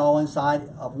everything all inside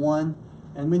of one.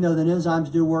 And we know that enzymes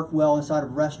do work well inside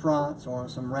of restaurants or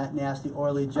some rat nasty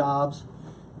oily jobs.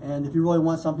 And if you really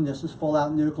want something that's just full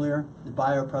out nuclear, the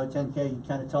BioPro 10K, you can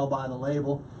kind of tell by the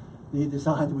label, the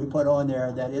design that we put on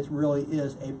there, that it really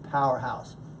is a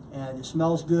powerhouse. And it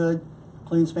smells good,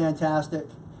 cleans fantastic.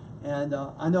 And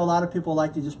I know a lot of people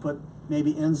like to just put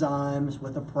maybe enzymes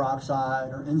with a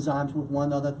peroxide or enzymes with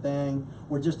one other thing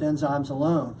or just enzymes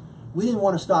alone. We didn't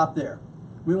want to stop there.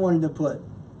 We wanted to put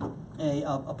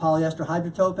a polyester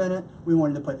hydrotope in it. We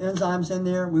wanted to put enzymes in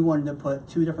there. We wanted to put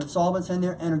 2 different solvents in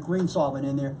there and a green solvent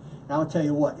in there. And I'll tell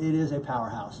you what, it is a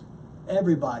powerhouse.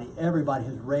 Everybody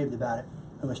has raved about it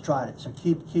who has tried it. So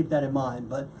keep that in mind.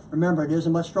 But remember, it is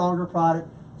a much stronger product.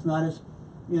 It's not as,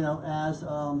 you know,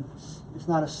 it's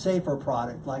not a safer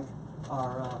product like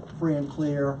our Free and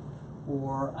Clear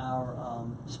or our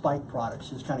Spike products.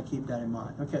 Just kind of keep that in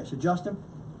mind. Okay, so Justin,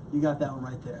 you got that one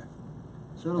right there.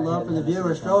 Show the love for the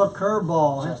viewers. Throw a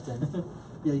curveball. Justin.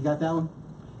 Yeah, you got that one?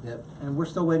 Yep. And we're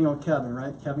still waiting on Kevin,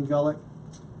 right? Kevin Gullick.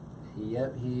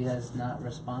 Yep, he has not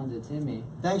responded to me.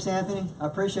 Thanks, Anthony. I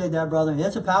appreciate that, brother.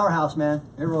 It's a powerhouse, man.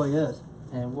 It really is.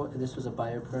 And this was a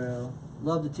BioPro.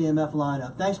 Love the TMF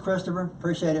lineup. Thanks, Christopher.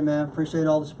 Appreciate it, man. Appreciate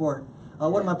all the support.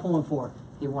 What am I pulling for?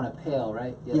 He won a pail,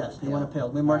 right? Yep, Yes, he won a pail.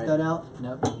 Did we mark that out?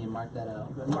 Nope, you marked that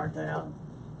out. Go ahead and mark that out.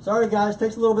 Sorry, guys.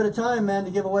 Takes a little bit of time, man, to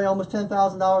give away almost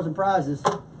 $10,000 in prizes.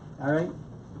 All right?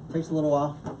 Takes a little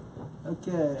while.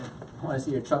 Okay. I want to see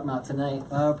your truck mount tonight.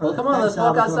 Well, come on, let's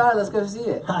walk outside. Let's go see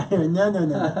it. No.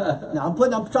 No, I'm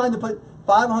trying to put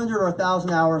 500 or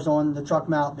 1,000 hours on the truck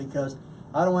mount because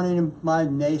I don't want any of my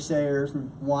naysayers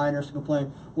and whiners to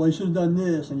complain, well, you should have done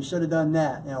this and you should have done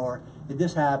that. You know, or if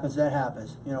this happens, that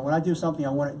happens. You know, when I do something,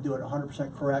 I want to do it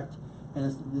 100% correct and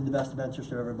it's in the best of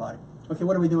interest of everybody. Okay,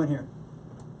 what are we doing here?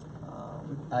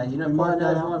 You know, pull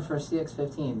another one for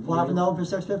CX-15. We'll have another one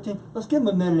for 6:15. Let's give him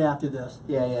a minute after this.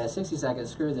 Yeah, 60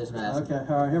 seconds. Screw this mess. Okay,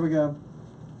 all right, here we go.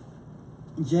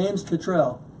 James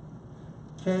Kittrell.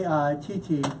 Kittrell.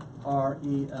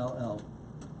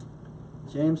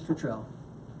 James Kittrell.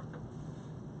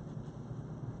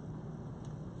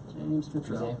 James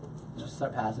Kittrell. Just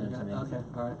start passing it to me. Okay,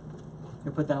 all right.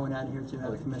 You put that one out of here too.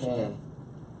 Have a commission. Okay.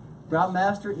 Route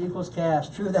Master equals cash.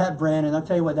 True that, Brandon. I'll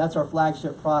tell you what, that's our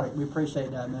flagship product. We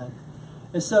appreciate that, man.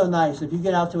 It's so nice. If you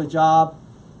get out to a job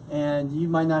and you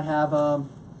might not have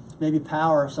maybe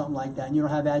power or something like that, and you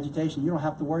don't have agitation, you don't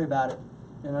have to worry about it.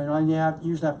 You know, you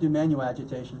usually have to do manual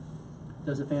agitation.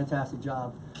 Does a fantastic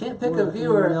job. Can't pick a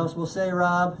viewer. What else we'll say,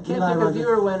 Rob? Can't pick a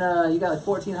viewer when you got like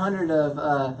 1,400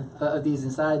 of these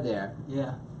inside there.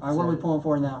 Yeah. All right, what are we pulling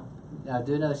for now?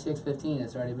 Do another 6:15.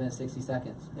 It's already been 60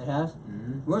 seconds. It has?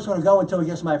 Mm-hmm. We're just going to go until we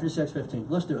get somebody for 6:15.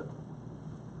 Let's do it.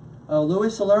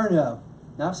 Louis Salerno.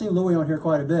 Now, I've seen Louis on here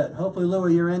quite a bit. Hopefully,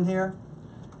 Louis, you're in here.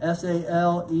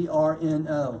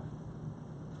 Salerno.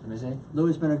 Let me see. Louis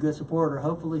has been a good supporter.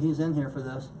 Hopefully, he's in here for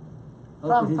this.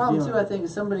 Problem too, I think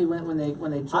somebody went when they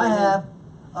joined. I have.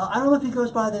 I don't know if he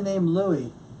goes by the name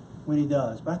Louis when he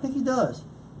does, but I think he does.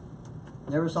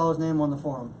 Never saw his name on the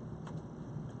forum.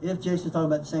 If Jason's talking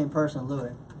about the same person,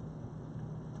 Louis.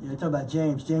 You're talking about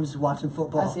James. James is watching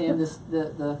football. I see him.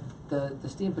 The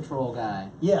Steam Patrol guy.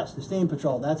 Yes, the Steam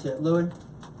Patrol. That's it. Louis.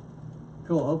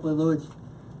 Cool. Hopefully Louis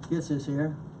gets this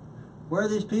here. Where are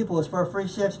these people? It's for a free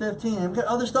CX-15. And we've got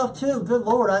other stuff too. Good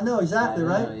Lord, I know exactly,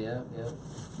 right? Yep.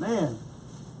 Man,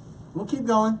 we'll keep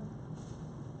going.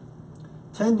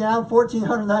 10 down,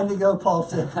 1,490 to go, Paul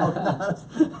said.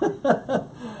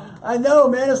 I know,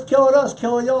 man, it's killing us,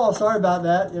 killing y'all. Sorry about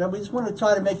that. You know, we just want to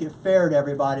try to make it fair to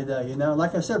everybody, though. You know,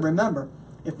 like I said, remember,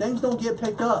 if things don't get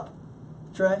picked up,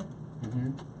 Trey,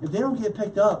 if they don't get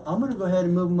picked up, I'm going to go ahead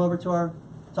and move them over to our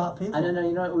top people. I don't know.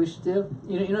 You know what we should do?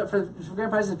 You know, for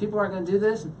grand prizes, if people aren't going to do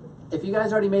this, if you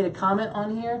guys already made a comment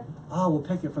on here, we'll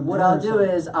pick it from what there. I'll do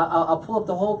is I'll pull up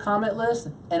the whole comment list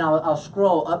and I'll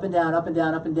scroll up and down, up and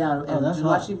down, up and down, and that's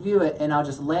watch hot. you view it, and I'll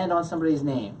just land on somebody's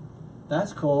name.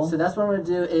 That's cool. So that's what I'm going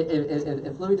to do.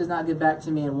 If Louis does not get back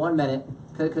to me in 1 minute,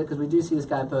 because we do see this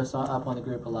guy post up on the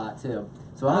group a lot too.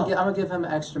 So I'm gonna give him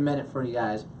an extra minute for you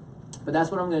guys. But that's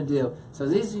what I'm going to do. So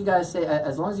these you guys say,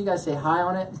 as long as you guys say hi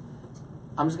on it,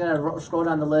 I'm just going to scroll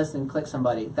down the list and click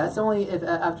somebody. That's only if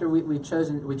after we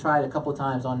tried a couple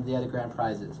times on the other grand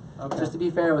prizes. Okay. Just to be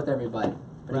fair with everybody.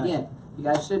 But Right. again, you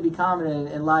guys should be commenting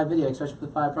in live video, especially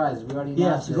with 5 prizes. We already Yeah,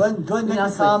 announced so this. go ahead and We make a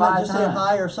announced it like comment, 5 just say times.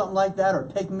 hi or something like that, or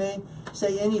pick me,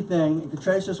 say anything. The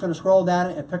Tracy's just going to scroll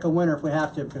down it and pick a winner if we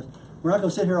have to, because we're not going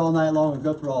to sit here all night long and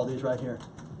go through all these right here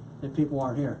if people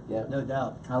aren't here. Yep. No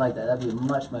doubt. I like that. That'd be a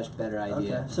much, much better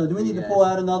idea. Okay, so do we for need you to guys. pull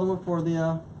out another one for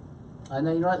the I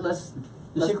know. You know what? Let's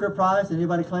secret prize? Did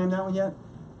anybody claim that one yet?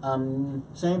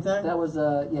 Same thing? That was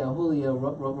Julio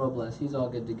Robles. He's all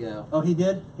good to go. Oh, he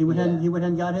did? He went ahead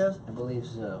and got his? I believe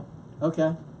so.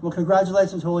 Okay. Well,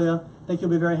 congratulations, Julio. I think you'll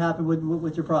be very happy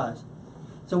with your prize.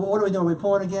 So what are we doing? Are we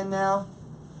pulling again now?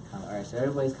 All right. So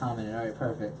everybody's commenting. All right.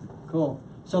 Perfect. Cool.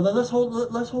 So then let's hold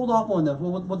off on this.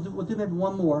 We'll do maybe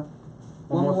one more.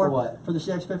 One more for what? For the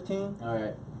CX-15. All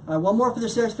right. All right, one more for the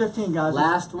CX-15, guys.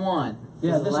 Last one.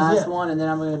 Yeah, This is this the is last it. one, and then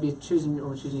I'm going to be choosing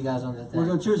you guys on the thing. We're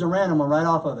going to choose a random one right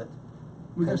off of it.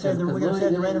 We're going to save the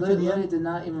random to the Louis end. did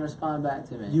not even respond back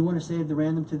to me. Do you want to save the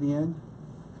random to the end?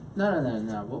 No.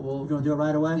 We're We'll going to do it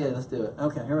right away? yeah, let's do it.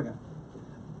 Okay, here we go.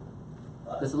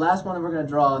 This is the last one that we're going to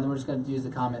draw, and then we're just going to use the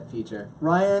comment feature.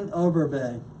 Ryan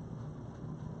Overbay.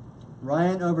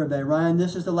 Ryan,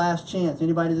 this is the last chance.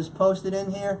 Anybody just posted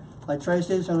in here, like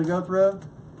Tracy's going to go through,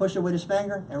 push it with his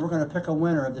finger, and we're going to pick a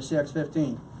winner of the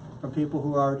CX-15 from people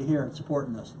who are already here and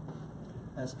supporting us.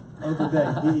 That's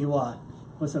Overbay, B-E-Y.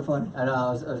 What's so funny? I know.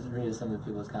 I was reading some of the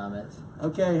people's comments.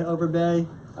 Okay, Overbay.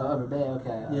 Oh, Overbay.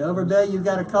 Okay. Yeah, Overbay, you've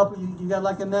got a couple, you got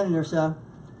like a minute or so.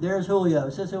 There's Julio.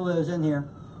 It says Julio's in here.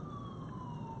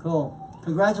 Cool.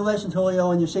 Congratulations, Julio,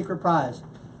 on your secret prize.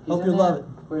 He's Hope in you love there? it.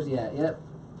 Where's he at? Yep.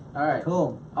 All right.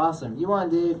 Cool. Awesome. You won,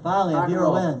 dude. Finally, a Rock and viewer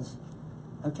roll. wins.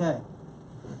 Okay.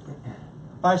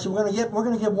 All right, so we're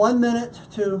gonna give 1 minute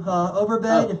to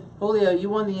Overbay. Oh, Julio, you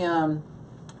won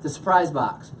the surprise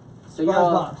box. So you're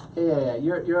Surprise all, box. Yeah.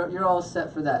 You're all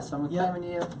set for that. So I'm Yep.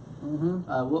 claiming you.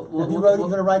 Mm-hmm. We'll, You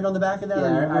gonna write it on the back of that? Yeah, or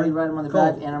I you already write them on the Cool.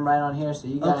 back, and I'm right on here. So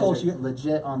you guys cool. are So you-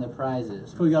 legit on the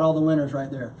prizes. Cool. You got all the winners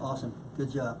right there. Awesome.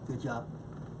 Good job. Good job.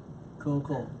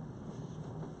 Cool.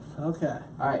 Okay.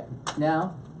 All right.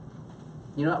 Now,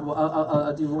 you know what?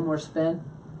 I'll do one more spin,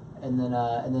 and then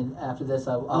after this,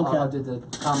 Okay. I'll do the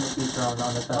comment feature on the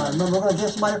All phone. right. Remember, we're gonna get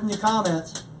somebody from your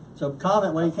comments. So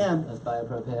comment when you can. That's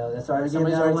BioPropale. That's Already already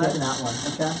somebody's getting already that taken away? that one.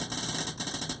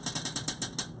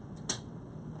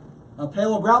 Okay.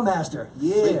 Pale Groutmaster.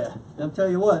 Yeah. I'll tell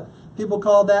you what. People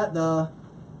call that the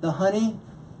honey,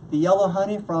 the yellow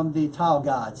honey from the Tile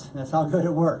Gods. That's how good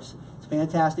it works. It's a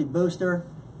fantastic booster.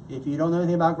 If you don't know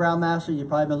anything about Groutmaster, you've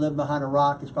probably been living behind a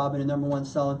rock. It's probably the #1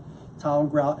 selling tile and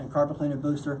grout and carpet cleaning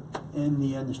booster in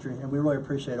the industry. And we really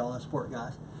appreciate all that support,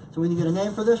 guys. So we need to get a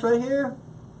name for this right here.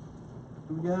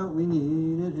 Here we go. We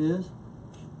need, it is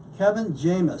Kevin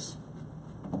James.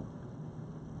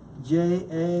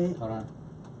 J-A... Hold on.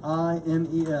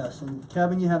 I-M-E-S. And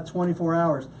Kevin, you have 24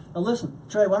 hours. Now listen,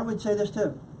 Trey, why don't we say this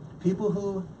too? People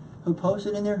who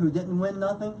posted in there who didn't win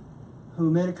nothing,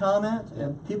 who made a comment,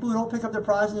 and people who don't pick up their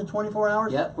prizes in 24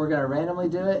 hours, Yep, we're gonna randomly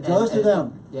do it. Goes to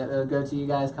them. Yeah, it'll go to you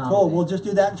guys. Commenting. cool, we'll just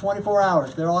do that in 24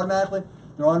 hours. They're automatically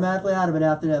out of it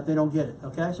after that if they don't get it.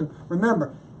 Okay? So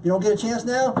remember, if you don't get a chance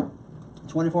now,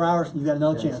 24 hours, you got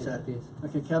another Yeah, chance see at that it. piece?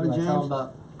 Okay, You Kevin wanna tell them James.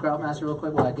 about Groutmaster real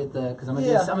quick while I get the, because I'm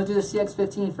Yeah. gonna do the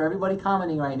CX-15 for everybody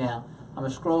commenting right now. I'm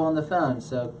gonna scroll on the phone,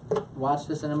 so watch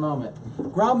this in a moment.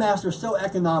 Groundmaster is so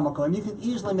economical, and you can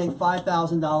easily make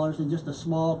 $5,000 in just a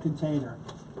small container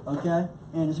Okay?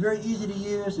 And it's very easy to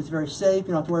use. It's very safe. You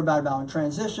don't have to worry about it in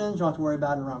transitions. You don't have to worry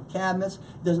about it around cabinets.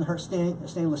 It doesn't hurt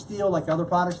stainless steel like other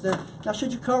products do. Now,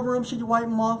 should you cover them? Should you wipe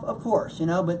them off? Of course, you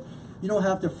know, but you don't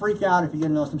have to freak out if you get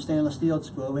into some stainless steel.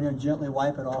 Just go over there and gently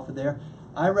wipe it off of there.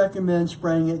 I recommend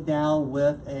spraying it down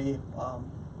with a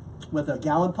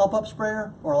gallon pump-up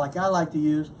sprayer, or like I like to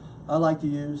use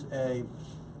a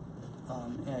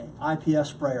IPS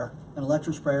sprayer, an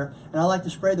electric sprayer, and I like to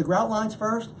spray the grout lines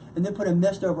first, and then put a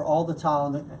mist over all the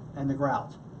tile and the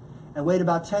grout, and wait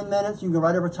about 10 minutes. You can go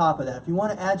right over top of that. If you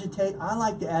want to agitate, I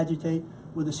like to agitate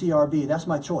with a CRB. That's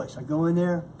my choice. I go in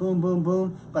there, boom, boom,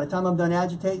 boom. By the time I'm done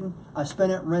agitating, I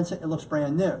spin it, rinse it. It looks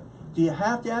brand new. Do you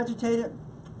have to agitate it?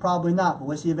 Probably not. But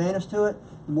what's the advantage to it?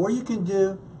 The more you can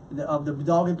do of the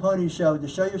dog and pony show to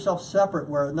show yourself separate,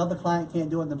 where another client can't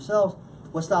do it themselves,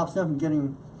 what stops them from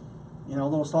getting, you know, a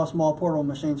little small portable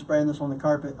machine, spraying this on the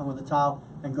carpet and with the tile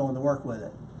and going to work with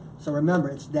it. So remember,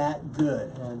 it's that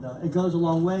good, and it goes a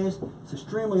long ways. It's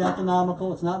extremely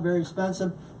economical. It's not very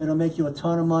expensive. It'll make you a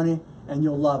ton of money, and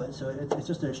you'll love it. So it's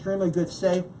just an extremely good,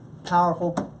 safe,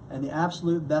 powerful, and the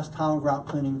absolute best tile and grout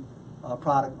cleaning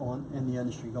product in the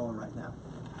industry going right now.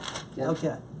 Yep.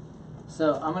 Okay,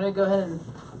 So I'm gonna go ahead and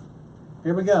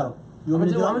here we go. You want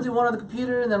me to do I'm it? gonna do one on the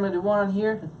computer, and then I'm gonna do one on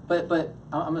here. But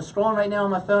I'm scrolling right now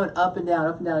on my phone, up and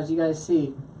down, as you guys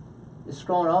see. It's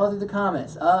scrolling all through the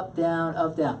comments, up, down,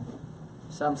 up, down.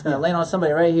 So I'm just gonna land on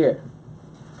somebody right here.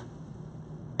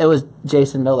 It was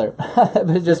Jason Miller, but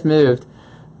it just moved.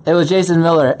 It was Jason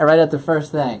Miller right at the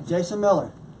first thing. Jason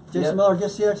Miller. Jason Yep. Miller,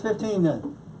 get CX-15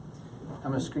 then.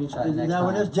 I'm gonna screenshot it Is next that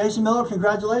what it is? time. Jason Miller,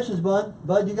 congratulations, bud.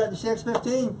 Bud, you got the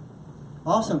CX-15.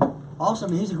 Awesome.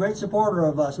 Awesome. He's a great supporter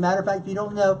of us. Matter of fact, if you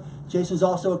don't know, Jason's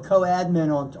also a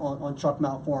co-admin on Truck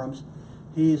Mount Forums.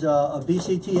 He's a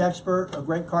BCT expert, a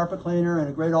great carpet cleaner, and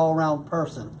a great all-around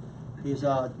person. He's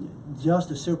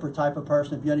just a super type of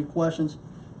person. If you have any questions,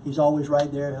 he's always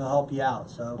right there. He'll help you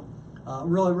out. So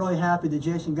really, really happy that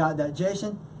Jason got that.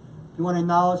 Jason, if you want to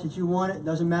acknowledge that you want it,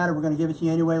 doesn't matter. We're going to give it to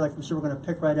you anyway. Like we said, we're going to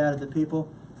pick right out of the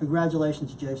people.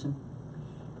 Congratulations, Jason.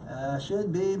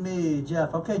 Should be me,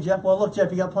 Jeff. Okay, Jeff. Well, look, Jeff,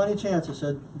 you got plenty of chances,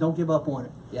 so don't give up on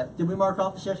it. Yep. Did we mark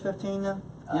off the CX-15 then?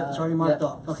 Yep, it's already marked Yep.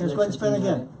 off. Okay, let's go ahead and spin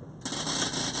again.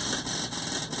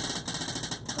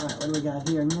 All right, what do we got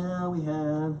here? Now we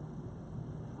have,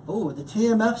 oh, the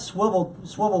TMF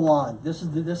swivel wand. This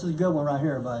is a good one right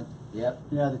here, bud. Yep.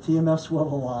 Yeah, the TMF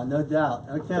swivel wand, no doubt.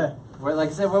 Okay. Like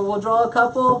I said, we'll draw a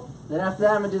couple. Then after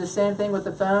that, I'm gonna do the same thing with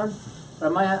the phone.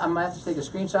 But I might have to take a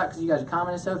screenshot because you guys are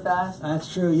commenting so fast.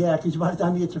 That's true, yeah, because by the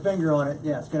time you get your finger on it,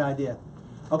 yeah, it's a good idea.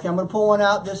 Okay, I'm going to pull one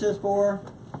out. This is for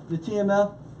the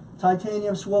TMF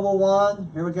titanium swivel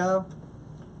wand. Here we go.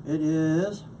 It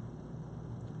is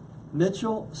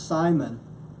Mitchell Simon.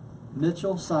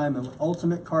 Mitchell Simon with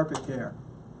Ultimate Carpet Care.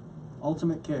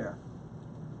 Ultimate Care.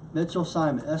 Mitchell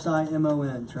Simon,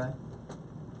 S-I-M-O-N, Trey.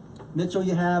 Mitchell,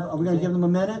 you have, are we going to give them a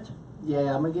minute?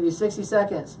 Yeah, I'm gonna give you 60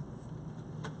 seconds.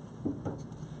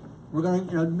 We're going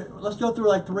to, let's go through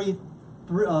like three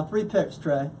picks,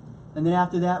 Trey. And then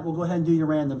after that, we'll go ahead and do your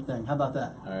random thing. How about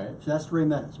that? All right. So that's 3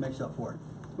 minutes. Makes up for it.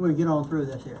 We're going to get on through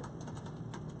this here.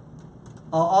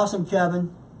 Awesome,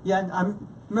 Kevin. Yeah, I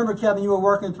remember, Kevin, you were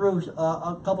working through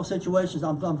a couple situations.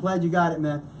 I'm glad you got it,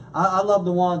 man. I love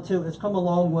the wand, too. It's come a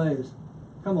long ways.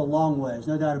 Come a long ways,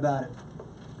 no doubt about it.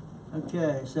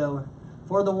 Okay, so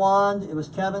for the wand, it was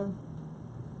Kevin.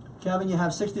 Kevin, you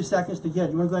have 60 seconds to get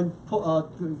it. You want to go ahead and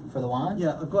pull, For the wand?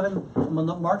 yeah, go ahead and I'm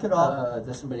gonna mark it off. Is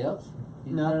that somebody else?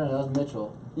 No. No, that was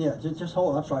Mitchell. Yeah, just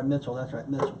hold. I'm sorry, Mitchell. That's right,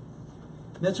 Mitchell.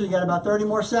 Mitchell, you got about 30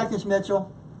 more seconds,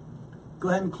 Mitchell. Go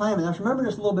ahead and claim it. Now, remember,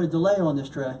 there's a little bit of delay on this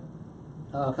tray.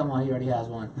 Oh, come on, he already has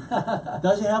one.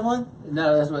 Does he have one?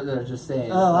 No, that's what they're just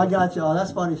saying. Oh, I got you. Oh,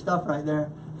 that's funny stuff right there.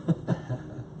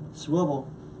 Swivel.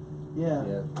 Yeah.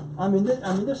 Yeah. I mean,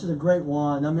 this is a great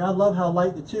wand. I mean, I love how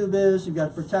light the tube is. You've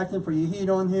got protectant for your heat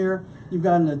on here. You've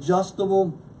got an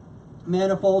adjustable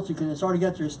manifold. So it's already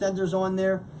got your extenders on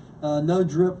there. No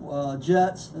drip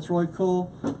jets. That's really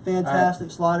cool. Fantastic.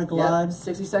 Right. Slide and glide. Yep.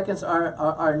 60 seconds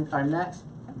are next.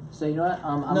 So you know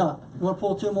what? No, you want to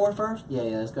pull 2 more first? Yeah,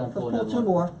 let's go and pull Let's pull 2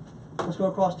 more. Let's go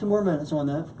across 2 more minutes on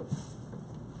that.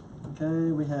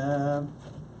 Okay, we have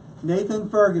Nathan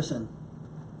Ferguson.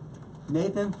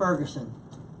 Nathan Ferguson.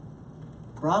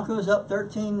 Broncos up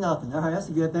 13-0. All right, that's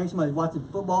a good thing. Somebody's watching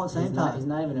football at the same time. He's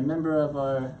not even a member of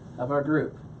our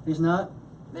group. He's not?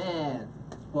 Man.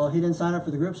 Well, he didn't sign up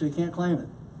for the group, so he can't claim it.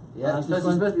 Yeah, he's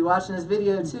supposed to be watching this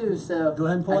video too, so go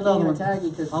ahead and pull I can't another even one. tag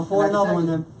you 'cause I'm pulling another one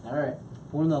then. All right.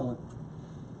 Pull another one.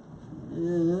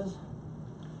 It is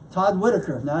Todd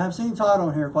Whitaker. Now, I've seen Todd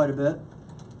on here quite a bit.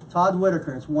 Todd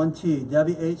Whitaker. It's 1 T.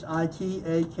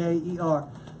 Whitaker.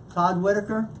 Todd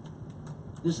Whitaker.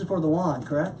 This is for the wand,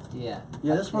 correct? Yeah.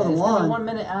 Yeah, this is for the it's gonna be wand. 1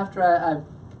 minute after I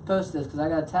post this because I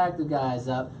gotta tag the guys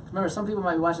up. Remember, some people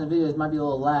might be watching the videos, might be a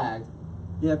little lagged.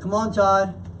 Yeah, come on,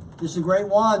 Todd. This is a great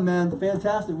wand, man.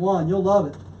 Fantastic wand. You'll love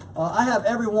it. I have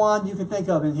every wand you can think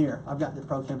of in here. I've got the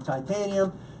ProChem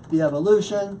Titanium, the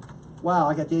Evolution. Wow,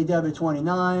 I got the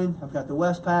AW29. I've got the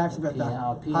Westpax. I've got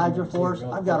I'll the pee Hydra in there too, Force.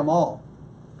 real I've got them quick. all.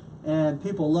 And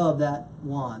people love that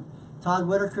wand. Todd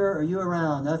Whitaker, are you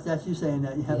around? That's you saying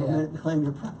that. You have a Yeah. minute to claim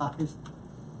your prize.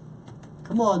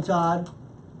 Come on, Todd.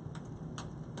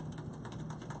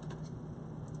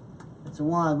 It's a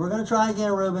wand. We're going to try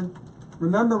again, Ruben.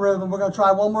 Remember, Ruben, we're going to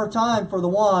try one more time for the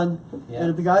wand. Yeah. And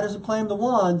if the guy doesn't claim the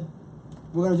wand,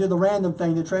 we're going to do the random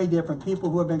thing to trade different people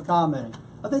who have been commenting.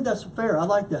 I think that's fair. I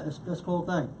like that. That's a cool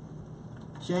thing.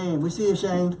 Shane. We see you,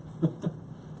 Shane.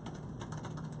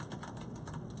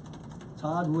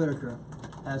 Todd Whitaker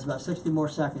has about 60 more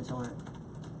seconds on it.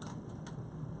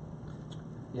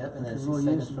 Yep, and then Okay, 6 we'll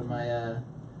seconds use- for my.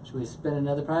 Should we spin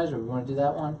another prize, or we want to do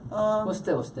that one? We'll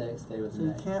still stay with So me.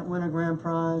 you can't win a grand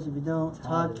prize if you don't. Todd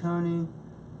Todd is- Coney.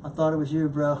 I thought it was you,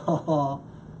 bro.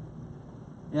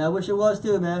 Yeah, I wish it was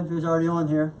too, man. If he was already on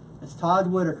here. It's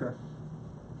Todd Whitaker.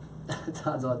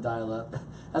 Todd's on dial-up.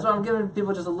 That's why I'm giving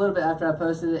people just a little bit after I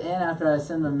posted it and after I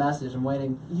send them a message. I'm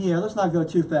waiting. Yeah, let's not go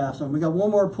too fast on it. We got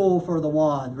one more pull for the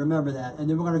wand. Remember that. And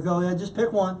then we're going to go in. Just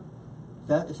pick one.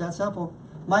 It's that simple.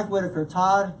 Mike Whitaker.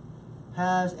 Todd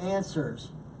has answers.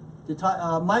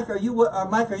 Mike, are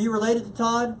you related to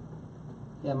Todd?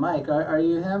 Yeah, Mike, are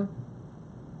you him?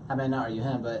 I mean, not are you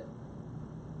him, but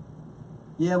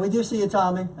Yeah, we do see you,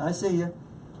 Tommy. I see you.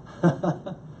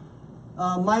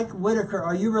 Mike Whitaker,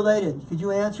 are you related? Could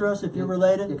you answer us if you're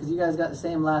related? Yeah, because you guys got the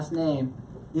same last name.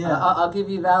 Yeah. I'll give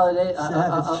you validate.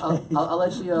 Savage. I'll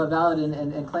let you validate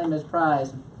and claim his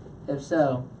prize, if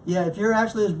so. Yeah, if you're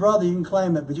actually his brother, you can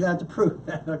claim it, but you have to prove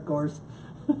that, of course.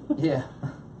 Yeah.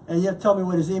 And you have to tell me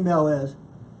what his email is.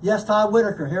 Yes, Todd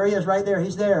Whitaker. Here he is right there.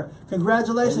 He's there.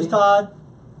 Congratulations, Is he? Todd.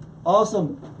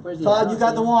 Awesome. Where's he? I Todd, don't you got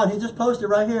see the him. wand. He just posted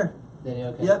right here. Did he?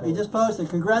 Okay. Yep, cool. he just posted.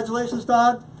 Congratulations,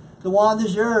 Todd. The wand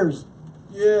is yours.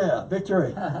 Yeah,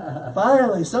 victory.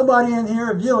 Finally, somebody in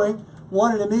here viewing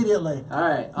won it immediately. All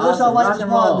right. Notice how Awesome. light Rock this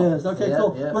and wand roll. is. Okay, Yep,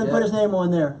 cool. yep, Go ahead and yep. put his name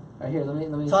on there. Right here. Let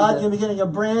me. Todd, see you'll be getting a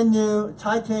brand new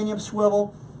titanium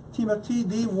swivel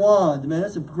TD wand. Man,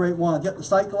 that's a great wand. Got the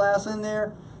sight glass in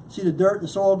there. See the dirt, the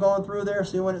soil going through there.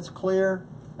 See when it's clear.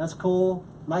 That's cool.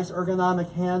 Nice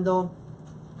ergonomic handle.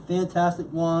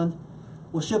 Fantastic wand.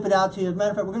 We'll ship it out to you. As a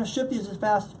matter of fact, we're going to ship these as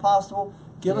fast as possible.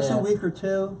 Give us a Yeah. week or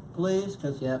two, please.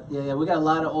 Cause Yep. Yeah. We got a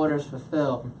lot of orders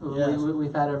fulfilled. Yes.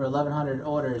 We've had over 1,100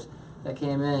 orders that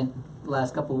came in the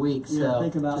last couple weeks. Yeah, so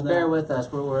think about just that. bear with us.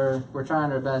 We're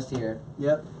trying our best here.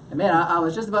 Yep. And man, I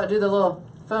was just about to do the little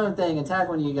phone thing and tag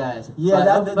one of you guys. Yeah,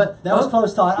 that was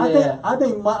close, Todd. Yeah. I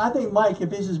think Mike,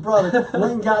 if he's his brother,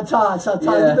 went and got Todd. So Todd,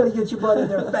 Yeah. you better get your butt in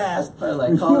there fast. Probably like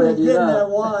you calling ain't that dude getting up. that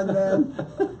wand, man.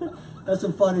 That's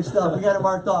some funny stuff. We got it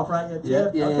marked off, right?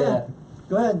 Yeah, yeah, Okay. yeah.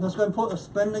 Go ahead. Let's go ahead and let's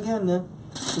spin it again then.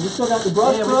 So we still got the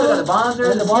brush. Yeah, we still got the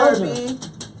Bonzer, and the the Bonzer.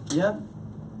 CRB. Yep.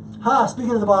 Ha!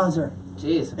 Speaking of the Bonzer,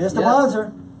 Jeez. it's the Yep.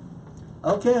 Bonzer.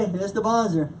 Okay, it's the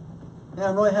Bonzer. Yeah,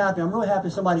 I'm really happy. I'm really happy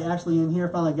somebody actually in here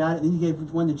finally got it. Then you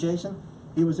gave one to Jason.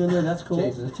 He was in there. That's cool.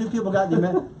 Jason. 2 people got the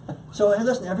amendment. So hey,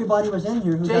 listen, everybody was in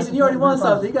here. Who got Jason, the you already won prize.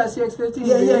 something. You got CX-15.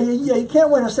 Yeah, yeah, dude. yeah. You can't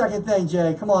win a second thing,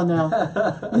 Jay. Come on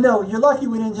now. You know, you're lucky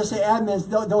we didn't just say admins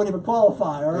don't even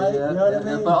qualify. All right. Yeah, you know what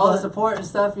yeah, I mean? But all the support and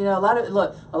stuff, you know, a lot of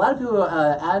people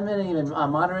admin and even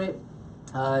moderate,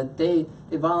 they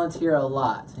volunteer a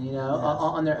lot, you know, Yes.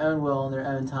 on their own will, on their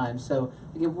own time. So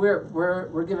again,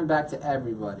 we're giving back to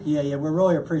everybody. Yeah, yeah, we're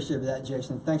really appreciative of that,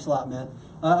 Jason. Thanks a lot, man.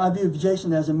 I view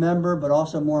Jason as a member, but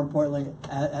also more importantly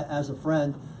as a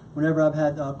friend. Whenever I've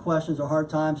had questions or hard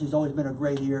times, he's always been a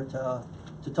great ear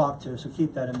to talk to. So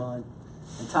keep that in mind.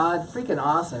 And Todd, freaking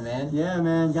awesome, man. Yeah,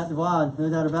 man, got the wand, no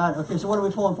doubt about it. Okay, so what are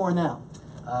we pulling for now?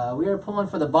 We are pulling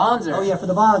for the Bonzer. Oh yeah, for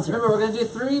the Bonzer. Remember, we're gonna do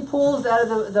 3 pulls out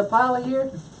of the pile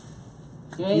here.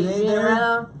 You ain't there?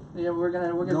 around. You know, we're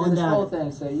gonna Going do this down whole it.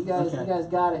 thing. So you guys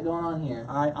got it going on here.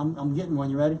 All right, I'm getting one.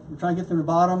 You ready? We're trying to get through the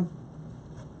bottom.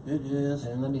 It is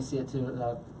And let me see it too.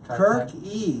 Try to Kirk track-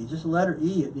 E. Just a letter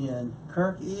E at the end.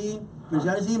 Kirk E. He's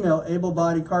got his email.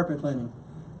 Able-bodied carpet cleaning.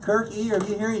 Kirk E. Are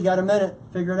you here? You got a minute?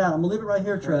 Figure it out. I'm gonna leave it right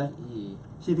here, Trey. Kirk E.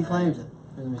 See if he claims it.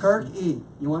 Let me Kirk see. E.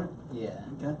 You want it? Yeah.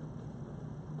 Okay.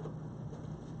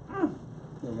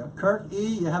 There you go. Kirk E.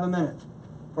 You have a minute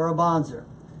for a Bonzer.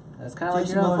 That's kind of like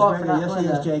Jason your own Miller's fault for great. not Yes, doing he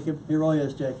is, that. Jacob. He really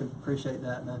is, Jacob. Appreciate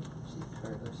that, man. Let's see,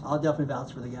 Kirk, let's see. I'll definitely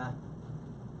vouch for the guy. Kirk E. Kirk E. You have a minute. For a Bonzer. Let's see. Kirk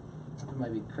E. You have a minute. It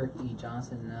might be Kirk E.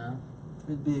 Johnson now.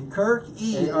 It'd be Kirk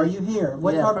E. Are you here?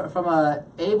 What yeah, from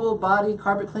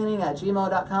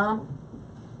ablebodycarpet@gmail.com.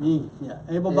 Me, yeah.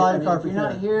 Able body carpet If you're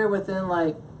not cleaning. here within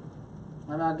like,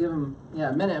 I'll give them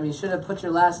a minute. I mean, you should have put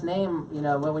your last name,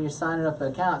 when you're signing up the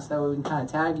account, so that way we can kind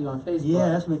of tag you on Facebook. Yeah,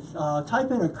 that's me.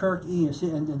 Type in a Kirk E and see,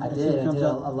 and I see did. what comes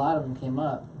up. A lot of them came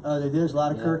up. Oh, there's a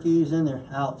lot of Yeah. Kirk E's in there.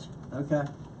 Ouch. Okay.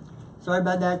 Sorry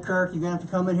about that, Kirk. You're gonna have to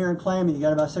come in here and claim it. You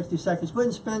got about 60 seconds. Go ahead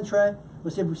and spin, Trey.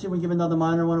 We'll see if we can give another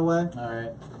minor one away. All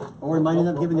right. Or we might end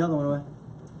up giving the other one away.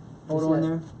 Hold on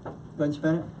there. Go ahead and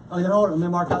spin it. Oh, then hold it. Let me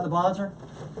mark out the bonzer.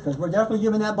 Because we're definitely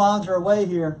giving that bonzer away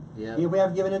here. Yeah. We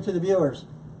haven't given it to the viewers.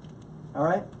 All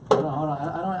right? Hold on.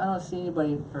 I don't see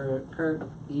anybody for Kirk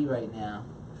E right now.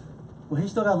 Well,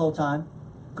 he's still got a little time.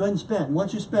 Go ahead and spin.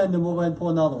 Once you spin, then we'll go ahead and pull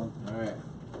another one. All right.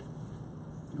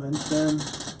 Go ahead and spin.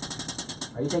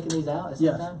 Are you taking these out at the same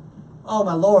Yes. time? Oh,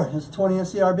 my Lord. It's 20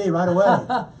 NCRB right away.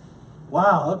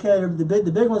 Wow. Okay. The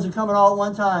big ones are coming all at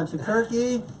one time. So, Kirk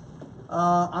E,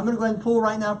 I'm going to go ahead and pull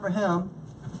right now for him.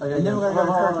 Oh, And then we're gonna go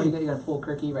to Kirk E. You're going to pull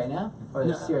Kirk E right now? Or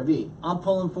the No. CRB? I'm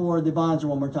pulling for the bonzer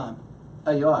one more time.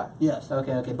 Oh, you are? Yes.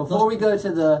 Okay. Before we go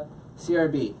to the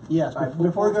CRB. Yes. All right,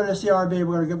 Before we go to the CRB,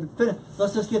 we're going to go.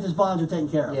 Let's just get this bonzer taken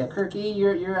care of. Yeah, Kirk E,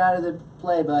 you're out of the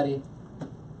play, buddy.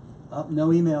 Oh,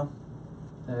 no email.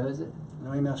 Who is it?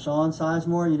 No email. Sean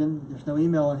Sizemore, there's no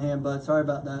email in hand, bud. Sorry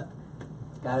about that.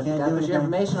 Gotta Can't put do your anything.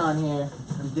 information on here.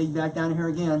 Let me dig back down here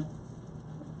again.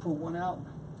 Pull one out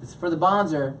It's for the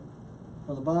bonzer.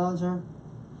 for the bonzer.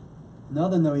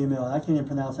 Another no email. I can't even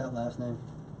pronounce that last name.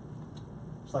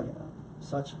 It's like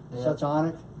such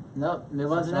Onic. Nope,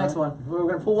 move on to the Sorry. next one. We're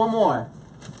going to pull one more.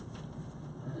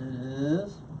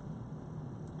 Is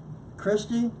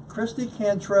Christy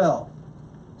Cantrell.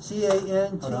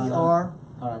 CANTR.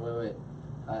 Hold on, wait.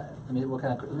 What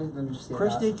kind of, let me just see.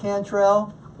 Christy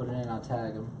Cantrell. Put it in, I'll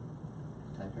tag him.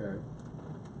 Tag her.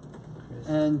 Chris.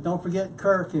 And don't forget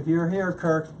Kirk. If you're here,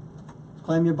 Kirk,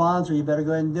 claim your bonzer. You better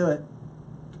go ahead and do it.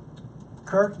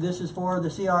 Kirk, this is for the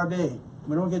CRB.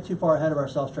 We don't get too far ahead of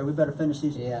ourselves, Trey. We better finish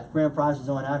these grand prizes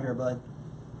on out here, bud.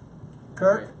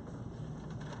 Kirk?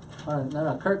 Hold on,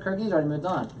 no, Kirk E's already moved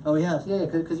on. Oh, he has? Yeah,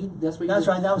 because that's what you That's just,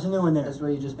 right, that was a new one there. That's where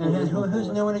you just pulled And this one who's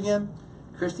the forward. new one again?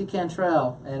 Christy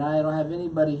Cantrell, and I don't have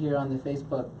anybody here on the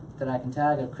Facebook that I can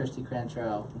tag of Christy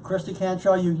Cantrell. Christy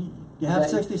Cantrell, you have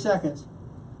 60 seconds.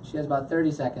 She has about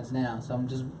 30 seconds now, so I'm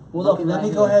just Well, look, looking let right me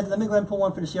here. go ahead and pull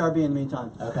one for the CRB in the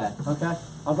meantime. Okay. Okay?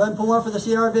 I'll go ahead and pull one for the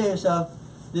CRB, so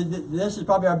this is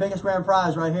probably our biggest grand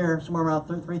prize right here, somewhere around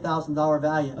 $3,000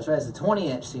 value. That's right, it's a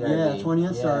 20-inch CRB. Yeah,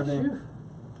 20-inch CRB. Phew.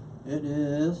 It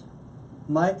is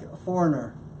Mike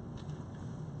Foreigner.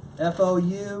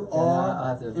 Fournier.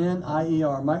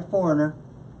 Mike Foreigner.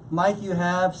 Mike, you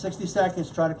have 60 seconds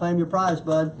to try to claim your prize,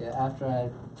 bud. Yeah, after I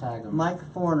tag him. Mike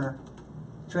Foreigner.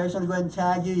 Trey's going to go ahead and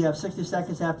tag you. You have 60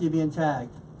 seconds after you're being tagged.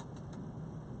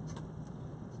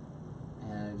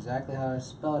 And exactly how I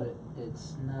spelled it,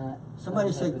 it's not... Somebody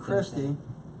not said type of Christy. thing.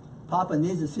 Papa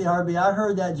needs a CRB. I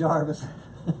heard that, Jarvis.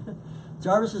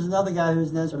 Jarvis is another guy who's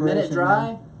an So inspiration. Minute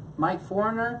Dry, Mike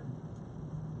Foreigner.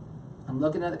 I'm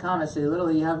looking at the comments. So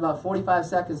literally, you have about 45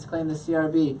 seconds to claim the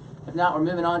CRB. If not, we're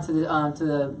moving on to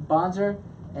the bonzer,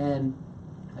 and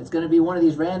it's going to be one of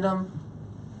these random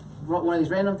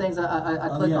things I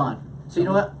click yeah. on. So you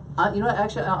know what?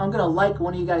 Actually, I'm going to like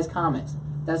one of you guys' comments.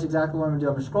 That's exactly what I'm going to do.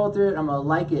 I'm going to scroll through it. I'm going to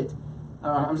like it.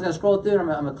 I'm just going to scroll through it. I'm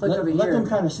going to click over here. Let them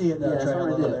kind of see it, though, Yeah, that's Trey, what a I'm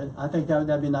gonna little do. bit. I think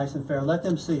that'd be nice and fair. Let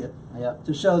them see it Yep.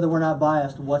 to show that we're not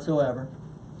biased whatsoever.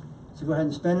 So go ahead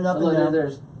and spin it up So and look, down.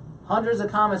 there's hundreds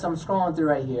of comments I'm scrolling through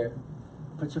right here.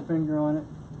 Put your finger on it.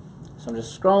 So I'm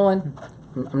just scrolling.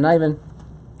 I'm not even,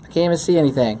 I can't even see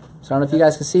anything. So I don't know if you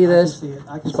guys can see this. I can see it. I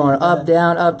can It's see going it. Go up, ahead.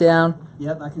 down, up, down.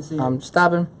 Yep, I can see it. I'm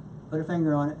stopping. Put a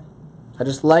finger on it. I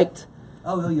just liked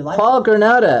Oh, you like Paul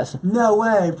Granadas. it? No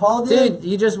way. Paul did?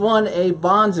 Dude, you just won a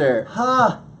bonzer.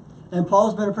 Ha! And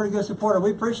Paul's been a pretty good supporter.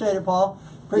 We appreciate it, Paul.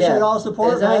 Appreciate all the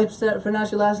support, Is that how man. you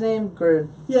pronounce your last name?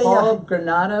 Yeah, Paul yeah.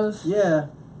 Granados? Yeah.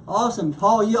 Awesome.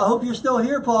 Paul, I hope you're still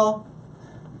here, Paul.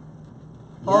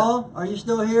 Paul, are you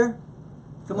still here?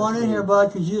 Come on in here,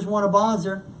 bud, because you just won a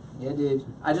bonzer. Yeah, dude.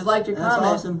 I just liked your That's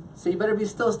comment. awesome. So you better be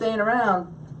still staying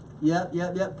around. Yep.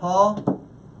 Paul,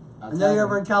 I know you're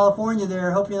over in California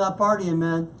there. Hope you're not partying,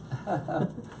 man.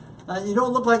 You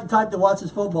don't look like the type that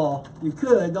watches football. You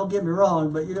could, don't get me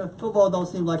wrong, but football don't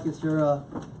seem like it's your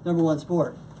number one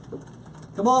sport.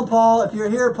 Come on, Paul. If you're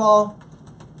here, Paul,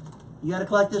 you got to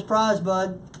collect this prize,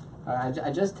 bud. All right,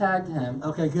 I just tagged him.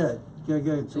 Okay, good.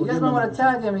 So you guys might want to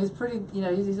tag him. He's pretty,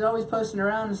 he's always posting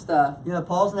around and stuff. Yeah,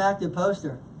 Paul's an active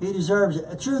poster. He deserves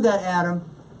it. True that, Adam.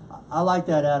 I like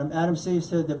that, Adam. Adam C.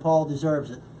 said that Paul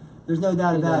deserves it. There's no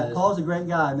doubt He about it. does. Paul's a great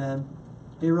guy, man.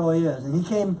 He really is. And he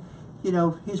came, you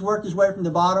know, he's worked his way from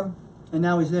the bottom, and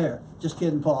now he's there. Just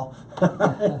kidding, Paul.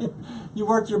 You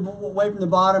worked your way from the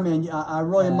bottom, and I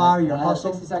really admire your I have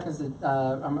hustle. 60 seconds.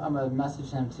 I'm gonna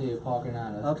message him too, Paul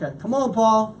Granados. Okay, come on,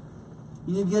 Paul.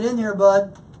 You need to get in here,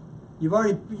 bud. You've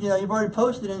already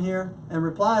posted in here and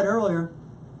replied earlier.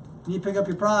 You need to pick up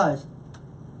your prize.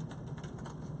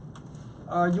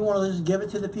 Or you want to just give it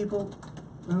to the people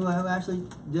who actually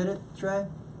did it, Trey,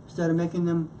 instead of making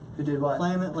them Who did what?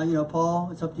 claim it? Like, you know, Paul,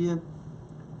 it's up to you.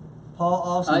 Paul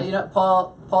also. You know,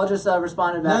 Paul just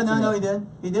responded back to me. No, he did.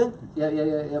 He did?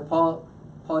 Yeah. Paul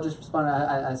just responded.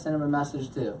 I sent him a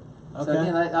message too. So Okay.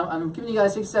 again, I'm giving you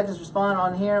guys 60 seconds to respond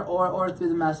on here or through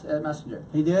the messenger.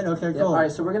 He did? Okay, Yep. cool. All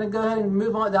right, so we're gonna go ahead and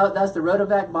move on. That's the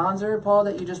Rotovac Bonzer, Paul,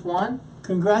 that you just won.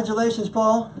 Congratulations,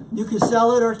 Paul. You can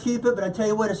sell it or keep it, but I tell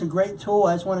you what, it's a great tool.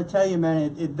 I just want to tell you,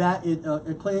 man,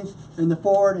 it cleans in the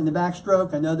forward and the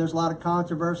backstroke. I know there's a lot of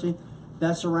controversy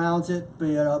that surrounds it,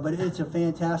 but it's a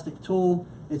fantastic tool.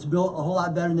 It's built a whole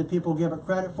lot better than people give it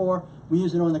credit for. We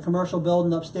use it on the commercial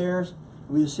building upstairs.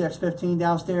 We use CX15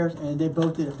 downstairs, and they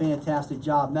both did a fantastic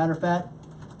job. Matter of fact,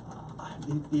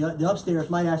 the upstairs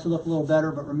might actually look a little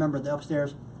better, but remember, the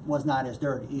upstairs was not as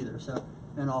dirty either. So,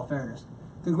 in all fairness.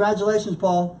 Congratulations,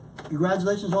 Paul.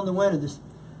 Congratulations on the win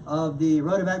of the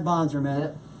Rotovac Bonzer, man.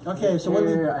 Yep. Okay, so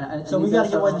Here, so we got to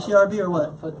get away the CRB or what?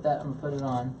 I'm gonna put it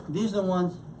on. These are the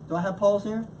ones. Do I have Paul's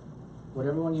here?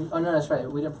 Whatever one you. Oh no, that's right.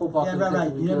 We didn't pull Paul. Yeah, because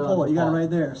right. we You didn't do pull on it. You got it Paul. right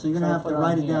there. So you're gonna So have put to it on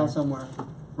write it here. down somewhere.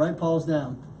 Write Paul's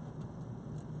down.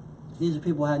 These are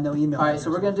people who had no email. All right, so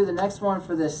address. we're gonna do the next one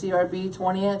for the CRB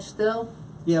 20-inch still.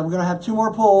 Yeah, we're gonna have 2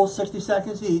 more polls, 60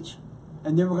 seconds each,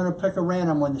 and then we're gonna pick a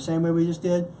random one, the same way we just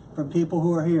did, from people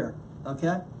who are here.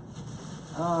 Okay?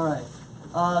 All right.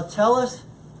 Tell us.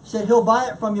 Said he'll buy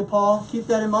it from you, Paul. Keep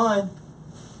that in mind.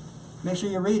 Make sure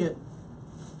you read it.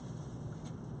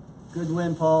 Good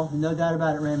win, Paul. No doubt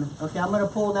about it, Raymond. Okay, I'm gonna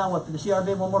pull now. What for the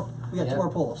CRB? One more. We got Yep. 2 more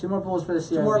polls. 2 more pulls for the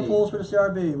CRB. 2 more polls for the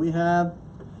CRB. We have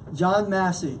John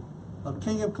Massey of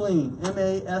King of Clean.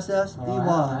 Massey. All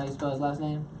right, how you spell his last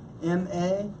name?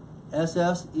 Massey.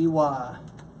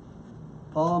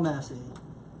 Paul Massey.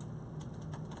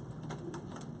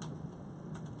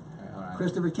 All right.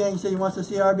 Christopher King said he wants the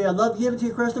CRB. I'd love to give it to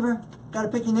you, Christopher. Got to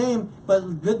pick your name.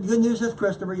 But good news is,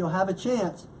 Christopher, you'll have a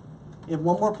chance. If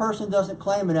one more person doesn't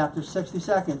claim it after 60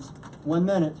 seconds, 1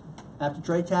 minute, after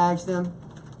Trey tags them,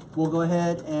 we'll go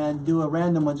ahead and do a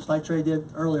random one, just like Trey did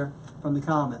earlier from the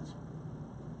comments.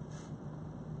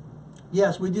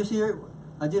 Yes, we do see.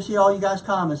 I do see all you guys'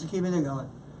 comments. Keep it going.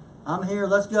 I'm here.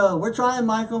 Let's go. We're trying,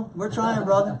 Michael. We're trying,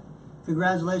 brother.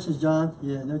 Congratulations, John.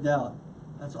 Yeah, no doubt.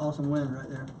 That's an awesome win right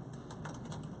there.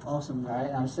 Awesome win. All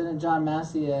right, I'm sending John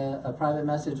Massey a private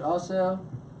message also.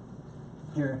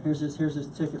 Here's this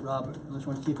ticket, Robert. Unless you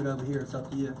want to keep it over here, it's up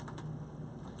to you.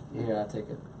 Here, I'll take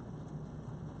it.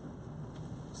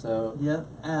 So. Yep.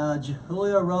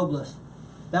 Julio Robles.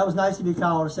 That was nice of you,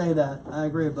 Kyle, to say that. I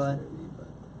agree, bud.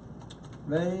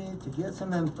 Ready to get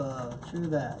some info. True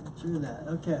that.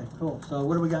 Okay, cool. So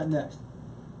what do we got next?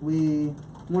 We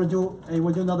want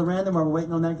to do another random, or we're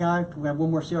waiting on that guy? We have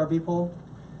one more CRB poll.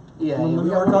 Yeah, Let me we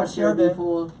got work one more on CRB. CRB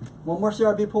pool. One more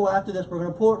CRB poll after this. We're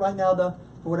going to pull it right now, though,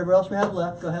 for whatever else we have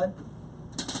left. Go ahead.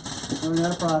 Running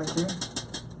out of products here.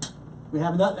 We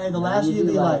have another, the last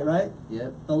UV light, right?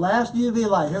 Yep. The last UV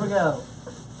light. Here we go.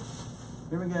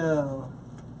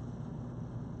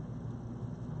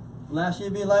 Last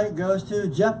UV light goes to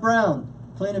Jeff Brown,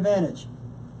 Clean Advantage.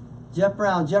 Jeff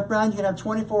Brown, you can have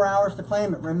 24 hours to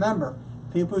claim it. Remember,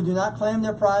 people who do not claim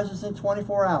their prizes in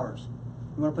 24 hours.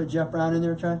 You want to put Jeff Brown in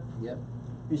there, Trey? Yep.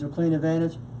 He's a Clean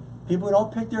Advantage. People who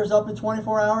don't pick theirs up in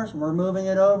 24 hours, we're moving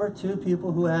it over to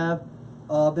people who have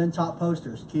been top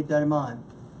posters. Keep that in mind.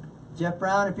 Jeff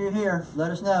Brown, if you're here,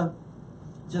 let us know.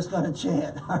 Just going to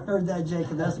chant. I heard that,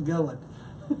 Jacob. That's a good one.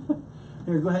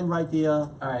 Here, go ahead and write the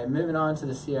All right, moving on to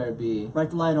the CRB.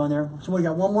 write the light on there. So we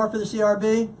got one more for the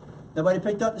CRB. Nobody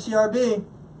picked up the CRB.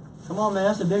 Come on, man.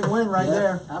 That's a big win right Yep.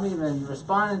 there. I'm even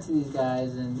responding to these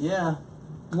guys, and Yeah.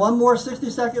 One more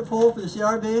 60-second pull for the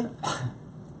CRB.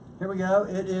 Here we go.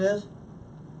 It is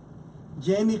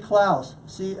Jamie Klaus.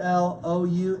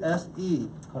 Clouse.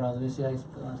 hold on, let me see how you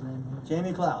spell the last name here.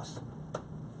 Jamie Klaus.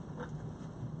 All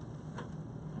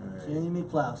right. Jamie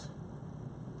Klaus.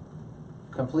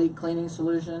 Complete Cleaning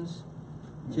Solutions.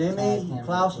 Tag Jamie him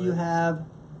Klaus, real you quick. have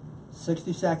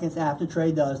 60 seconds after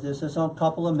Trey does this. It's a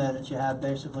couple of minutes. You have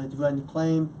basically to go ahead and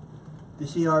claim the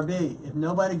CRB. If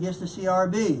nobody gets the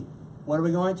CRB, what are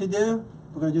we going to do?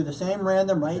 We're going to do the same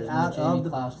random right There's out no of Jamie the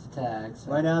Klaus to tag.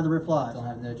 So right out of the replies. Don't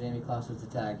have no Jamie Klaus to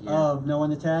tag here. Oh, no one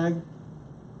to tag.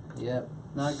 Yep.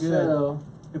 Not good. So,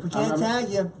 If we can't tag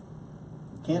you,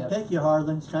 can't Yep. pick you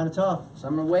hardly. It's kind of tough. so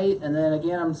I'm gonna wait, and then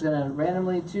again, I'm just gonna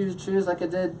randomly choose like I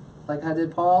did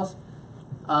Paul's.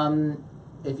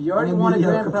 If you already I'm won a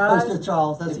mediocre grand prize, poster,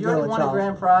 Charles. That's if a you good already one, won a Charles.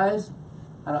 grand prize,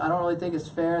 I don't really think it's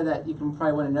fair that you can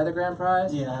probably win another grand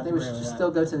prize. Yeah, I think we I should agree with just that.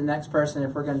 still go to the next person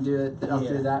if we're gonna do it Yeah.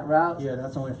 through that route. Yeah,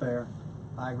 that's only fair.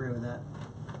 I agree with that.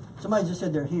 Somebody just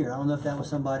said they're here. I don't know if that was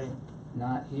somebody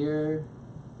Not here.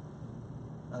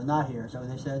 not here. Is that what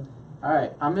they said? All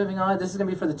right, I'm moving on. This is gonna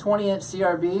be for the 20-inch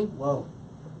CRB. Whoa.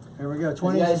 Here we go. As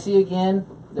 20. you guys see again,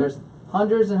 there's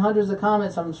hundreds and hundreds of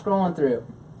comments I'm scrolling through.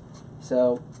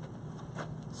 So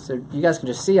you guys can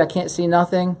just see, I can't see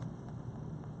nothing.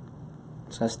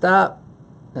 Just gonna stop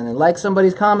and then like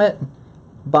somebody's comment.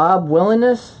 Bob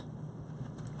Willingness.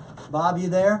 Bob, you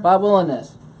there? Bob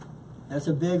Willingness. That's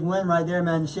a big win right there,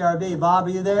 man. The CRB. Bob, are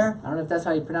you there? I don't know if that's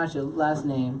how you pronounce your last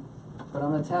name, but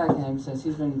I'm gonna tag him since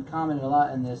he's been commenting a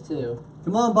lot in this too.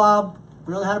 Come on, Bob.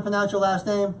 We don't know how to pronounce your last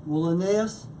name.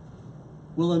 Willineus.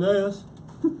 Willineus.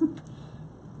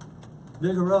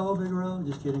 Bigaro.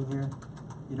 Just kidding here.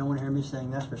 You don't want to hear me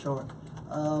sing, that's for sure.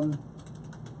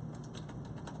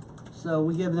 So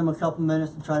we give them a couple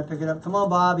minutes to try to pick it up. Come on,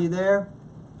 Bob, you there?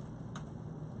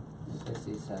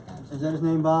 60 seconds. Is that his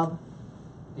name, Bob?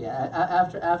 Yeah.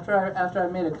 After I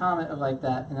made a comment of like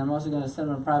that, and I'm also gonna send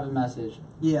him a private message.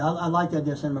 Yeah, I like that.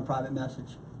 They'll send him a private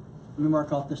message. Let me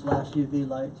mark off this last UV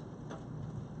light.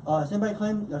 Has anybody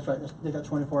claimed? That's right. They got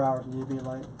 24 hours of UV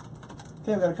light.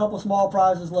 Okay, we've got a couple small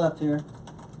prizes left here.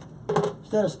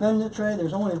 Instead of spending the tray,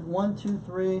 there's only 1, 2,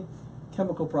 3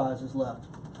 chemical prizes left.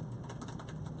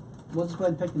 We'll just go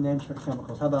ahead and pick the names for the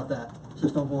chemicals. How about that?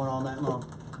 Just don't go on all night long.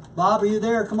 Bob, are you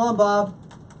there? Come on, Bob.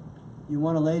 You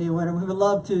want a lady winner? We would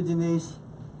love to, Denise.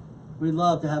 We'd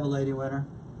love to have a lady winner.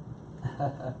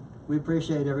 We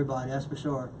appreciate everybody, that's for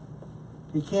sure.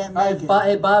 He can't All make right, it.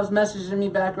 hey, Bob's messaging me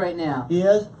back right now. He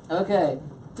is? Okay.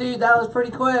 Dude, that was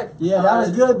pretty quick. Yeah, that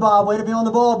was good, Bob. Way to be on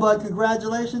the ball, bud.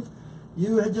 Congratulations.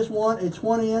 You had just won a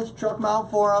 20-inch truck mount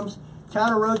forums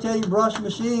counter-rotating brush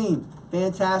machine.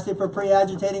 Fantastic for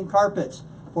pre-agitating carpets,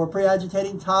 for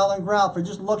pre-agitating tile and grout, for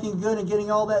just looking good and getting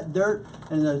all that dirt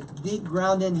and the deep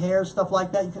ground-in hair, stuff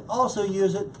like that. You can also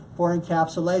use it for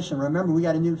encapsulation. Remember, we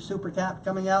got a new super cap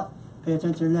coming out. Pay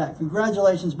attention to that.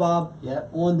 Congratulations, Bob.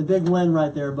 Yep. On the big win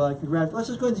right there, bud. Congrats. Let's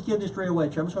just go ahead and give this tray away,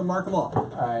 Trevor. I'm just going to mark them off. All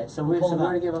right, so we're Pull them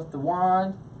going out. to give up the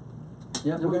wand.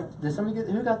 Yep. Did somebody get,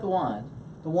 who got the wand?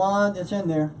 The wand, it's in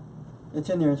there. It's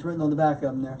in there. It's written on the back of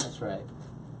them there. That's right.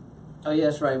 Oh, yeah,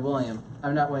 that's right, William.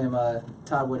 I'm not William,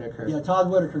 Todd Whitaker. Yeah, Todd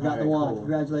Whitaker got the Alright, wand. cool.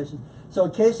 Congratulations. So a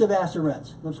case of acid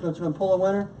rinse. Let's go and pull a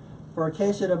winner. For a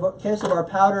case of our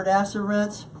powdered acid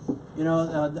rinse, you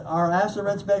know, our acid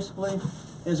rinse basically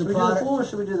is a Should we do the product. pool or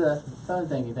should we do the phone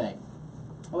thing, you think?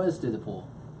 Oh, let's do the pool.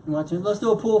 You want to? Let's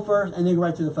do a pool first and then go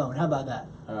right to the phone. How about that?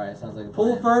 All right, sounds like a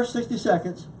Pool plan. first, 60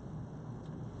 seconds.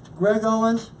 Greg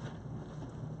Owens,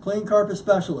 clean carpet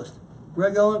specialist.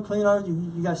 Greg Owens,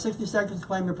 you got 60 seconds to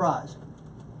claim your prize.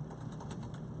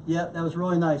 Yep, that was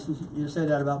really nice. You said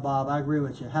that about Bob. I agree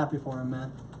with you. Happy for him,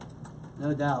 man.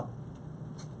 No doubt.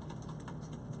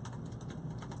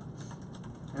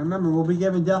 And remember, we'll be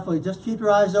giving definitely, just keep your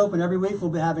eyes open. Every week we'll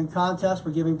be having contests.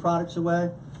 We're giving products away.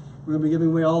 We're going to be giving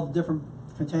away all the different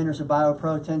containers of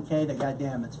BioPro 10K that got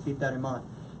damaged. Keep that in mind.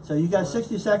 So you got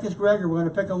 60 seconds, Greg, or we're going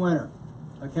to pick a winner.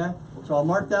 Okay? So I'll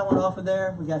mark that one off of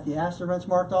there. We got the acid rinse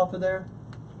marked off of there.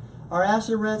 Our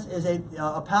acid rinse is a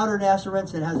powdered acid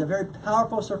rinse that has a very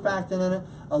powerful surfactant in it,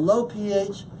 a low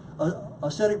pH,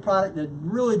 acidic product that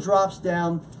really drops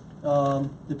down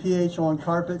the pH on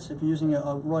carpets if you're using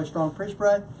a really strong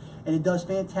pre-spray. And it does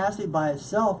fantastic by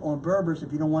itself on Berbers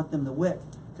if you don't want them to wick,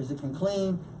 because it can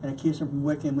clean and it keeps them from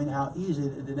wicking and how easy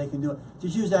that they can do it.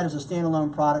 Just use that as a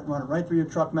standalone product, run it right through your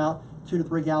truck mount, 2 to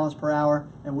 3 gallons per hour,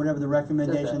 and whatever the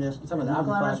recommendation is. Some of the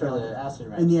alkaline rinse or the acid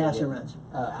rinse? In the acid rinse.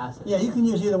 Acid. Yeah, you can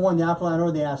use either one, the alkaline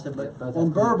or the acid, but Yeah, both on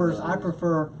have Berbers, good I abilities.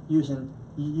 prefer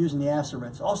using the acid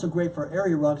rinse. Also great for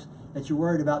area rugs that you're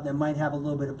worried about that might have a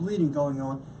little bit of bleeding going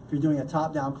on. If you're doing a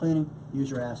top-down cleaning, use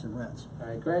your acid rinse. All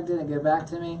right, Greg didn't get back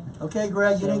to me. Okay,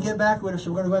 Greg, you didn't get back with us,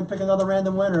 so we're going to go ahead and pick another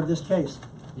random winner of this case.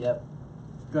 Yep.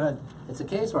 Go ahead. It's a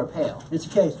case or a pail? It's a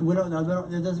case. We don't know.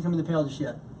 It doesn't come in the pail just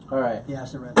yet. All right. The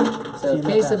acid rinse. So CMF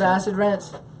case of acid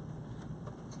rinse.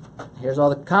 Here's all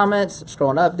the comments.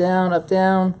 Scrolling up, down, up,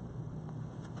 down.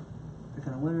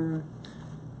 Picking a winner.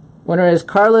 Winner is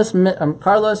Carlos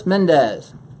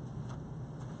Mendez.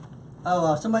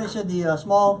 Oh, somebody said the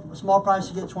small price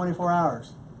to get 24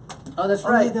 hours. Oh, that's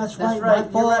Oh, right. yeah, that's right. My You're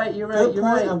fault. right. You're right. Good You're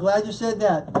point. right. I'm glad you said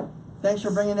that. Thanks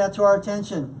for bringing that to our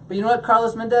attention. But you know what,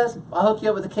 Carlos Mendez? I'll hook you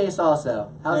up with a case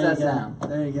also. How's There that you go. sound?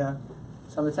 There you go.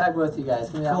 So I'm gonna tag both of you guys.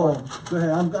 Give me that Cool. one. Go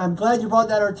ahead. I'm glad you brought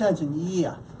that to our attention.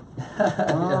 Yeah. We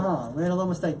had a little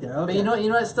mistake there. Okay. But you know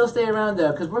what? Still stay around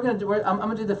though, because I'm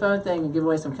gonna do the phone thing and give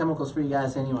away some chemicals for you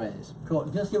guys anyways. Cool.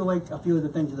 Just give away a few of the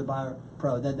things at the Bio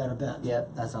Pro, that event.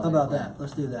 Yep, that sounds How like about a plan. that?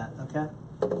 Let's do that, okay?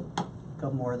 A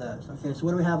couple more of those. Okay, so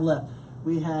what do we have left?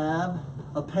 We have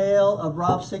a pail of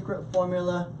Rob's Secret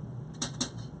Formula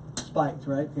spiked,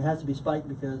 right? It has to be spiked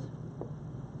because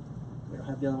we don't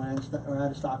have the other one, or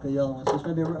out of stock of the other ones. So it's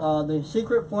going to be the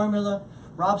Secret Formula,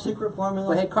 Rob's Secret Formula.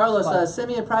 Well, hey Carlos, spiked. send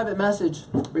me a private message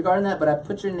regarding that, but I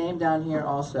put your name down here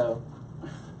also.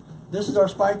 This is our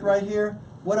spike right here.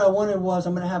 What I wanted was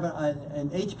I'm going to have an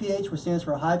HPH, which stands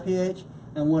for high pH,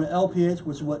 and one LPH,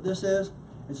 which is what this is.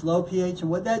 It's low pH,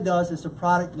 and what that does is a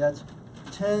product that's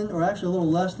 10, or actually a little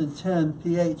less than 10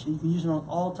 pH. You can use it on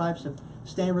all types of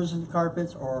stain-resistant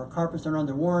carpets or carpets that are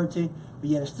under warranty, but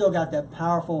yet it's still got that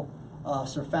powerful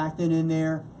surfactant in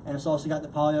there, and it's also got the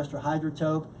polyester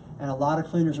hydrotope, and a lot of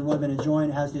cleaners have really been enjoying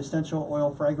it. It has the essential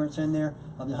oil fragrance in there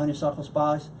of the honeysuckle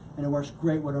spice, and it works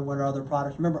great with our other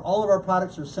products. Remember, all of our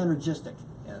products are synergistic.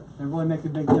 Yep. They really make a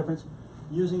big difference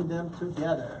using them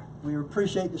together. We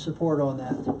appreciate the support on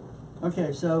that.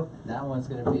 Okay, so That one's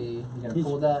gonna be. You gonna He's-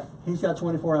 pull that? he's got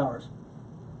 24 hours.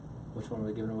 Which one are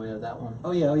we giving away of that one?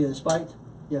 Oh yeah, the spiked.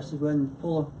 Yes, so go ahead and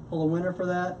pull a winner for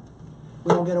that.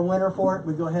 We don't get a winner for it.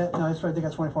 We go ahead. No, that's right. They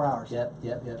got 24 hours. Yep.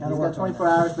 Gotta He's work got on 24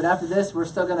 that. hours, but after this, we're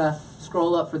still gonna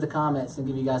scroll up for the comments and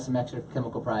give you guys some extra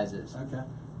chemical prizes. Okay.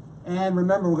 And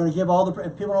remember, we're going to give all the.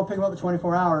 If people don't pick them up in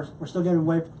 24 hours, we're still giving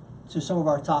away to some of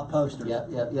our top posters. Yep.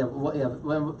 And what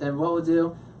we'll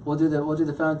do, we'll do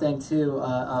the phone thing too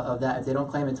of that. If they don't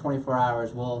claim in 24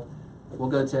 hours, we'll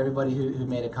go to everybody who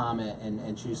made a comment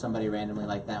and choose somebody randomly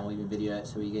like that, and we'll even video it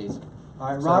so you guys.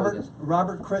 All right, So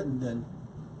Robert Crittenden,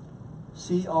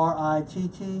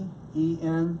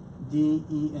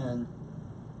 Crittenden,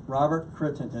 Robert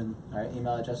Crittenden. All right,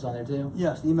 email address is on there too.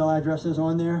 Yes, the email address is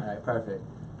on All there. right, perfect.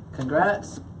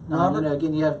 Congrats. Robert?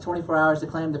 Again, you have 24 hours to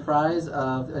claim the prize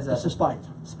of It's a spiked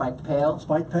spiked pail.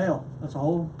 pail. That's a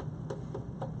whole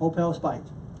pail spiked.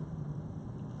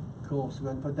 Cool. So go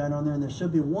ahead and put that on there, and there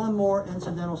should be one more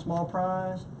incidental small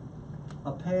prize.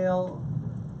 A pail.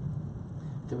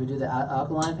 Did we do the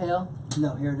alkaline pail?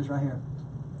 No, here it is right here.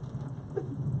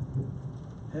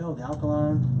 Pail, the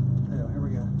alkaline pail. Here we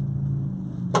go.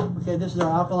 Okay, this is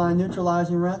our alkaline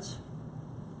neutralizing rinse.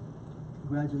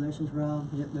 Congratulations, Rob.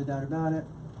 Yep, no doubt about it.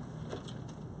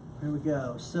 Here we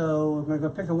go. So we're going to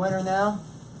go pick a winner now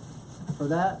for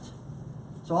that.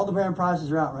 So all the grand prizes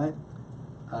are out, right?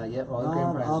 Yep, all the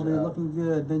grand prizes I'll be are out. looking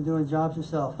good. Been doing jobs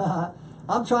yourself.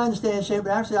 I'm trying to stay in shape,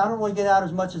 but actually I don't really get out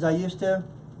as much as I used to.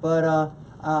 But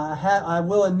I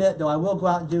will admit, though, I will go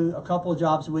out and do a couple of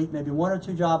jobs a week, maybe 1 or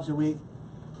 2 jobs a week.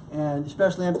 And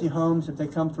especially empty homes, if they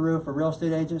come through for real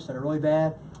estate agents that are really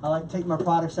bad, I like to take my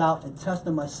products out and test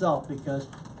them myself, because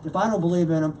if I don't believe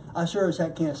in them, I sure as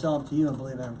heck can't sell them to you and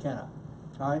believe in them, can I?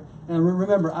 All right? And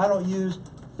remember, I don't use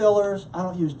fillers. I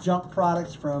don't use junk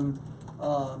products from,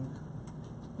 no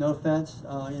offense,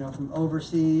 from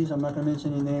overseas. I'm not going to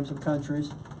mention any names of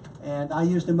countries. And I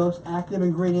use the most active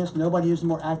ingredients. Nobody uses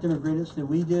more active ingredients than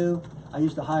we do. I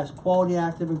use the highest quality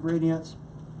active ingredients.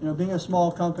 Being a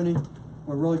small company,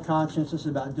 we're really conscientious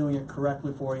about doing it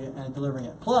correctly for you and delivering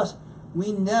it. Plus,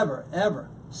 we never, ever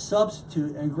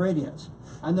substitute ingredients.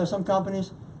 I know some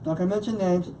companies, not going to mention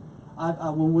names,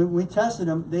 when we tested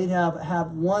them, they'd have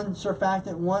one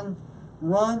surfactant, one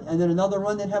run, and then another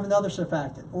run, they'd have another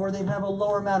surfactant. Or they'd have a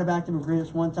lower amount of active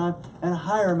ingredients one time and a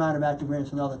higher amount of active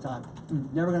ingredients another time.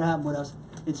 Never going to happen with us.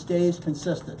 It stays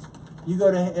consistent. You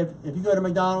go to if you go to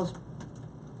McDonald's,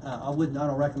 I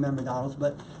don't recommend McDonald's,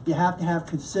 but you have to have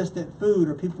consistent food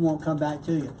or people won't come back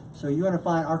to you. So you're going to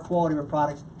find our quality of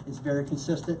products is very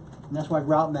consistent, and that's why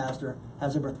Groutmaster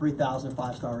has over 3,000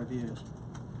 5-star reviews.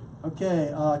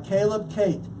 Okay, Caleb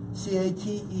Kate,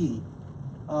 C-A-T-E,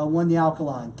 won the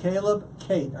alkaline. Caleb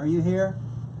Kate, are you here?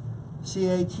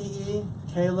 C-A-T-E,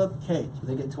 Caleb Kate.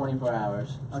 They get 24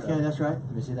 hours. Okay, that's right.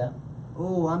 Let me see that.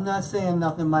 Oh, I'm not saying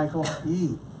nothing, Michael.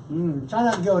 Try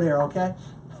not to go there, okay?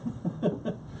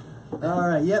 All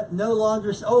right. Yep. No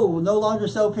laundry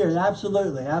soap here.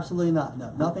 Absolutely not.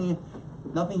 No,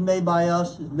 nothing's made by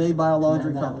us. It's made by a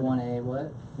laundry That company. 1A,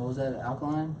 what was that?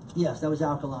 Alkaline? Yes, that was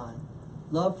alkaline.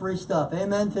 Love-free stuff.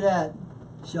 Amen to that,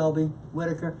 Shelby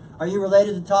Whitaker. Are you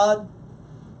related to Todd?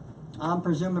 I'm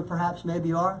presuming perhaps maybe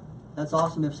you are. That's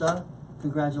awesome. If so,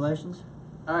 congratulations.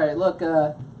 All right, look,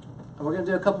 we're gonna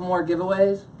do a couple more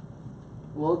giveaways.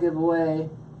 We'll give away.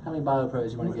 How many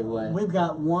BioPros you want to give away? We've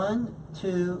got 1,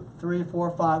 2, 3,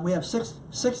 4, 5. We have six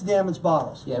damaged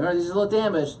bottles. Yeah, remember these are a little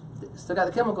damaged. Still got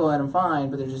the chemical in them, fine,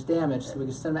 but they're just damaged, so we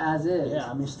can send them as is. Yeah,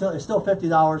 I mean, it's still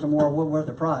 $50 or more worth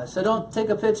the price. So don't take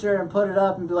a picture and put it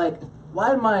up and be like, why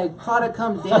did my product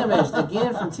come damaged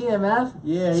again from TMF?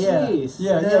 Yeah. Jeez.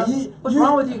 Yeah. What's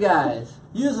wrong with you guys?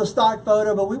 Use a stock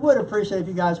photo, but we would appreciate if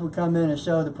you guys would come in and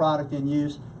show the product in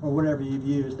use or whatever you've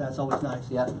used. That's always nice.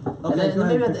 Yeah. Okay, And then go ahead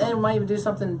maybe and at the end we might even do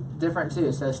something different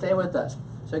too. So stay with us.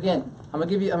 So again, I'm gonna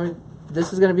give you.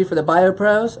 This is gonna be for the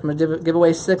BioPros. I'm gonna give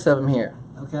away 6 of them here.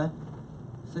 Okay.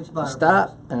 6 BioPros.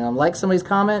 Stop. And I'm like somebody's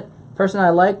comment. Person I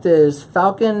liked is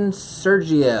Falcon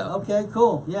Sergio. Okay,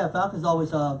 cool. Yeah, Falcon's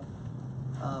always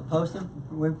posting.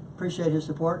 We appreciate his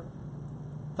support.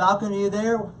 Falcon, are you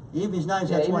there? Even if he's not, he's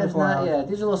got Even if 24 not, hours. yeah,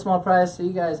 these are a little small price, so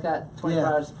you guys got 24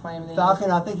 hours to claim these. Falcon,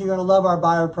 I think you're going to love our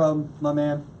BioPro, my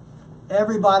man.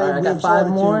 Everybody All right, I got we've 5 sold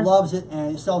it more. to loves it,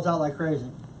 and it sells out like crazy.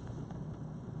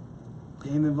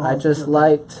 I just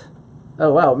liked.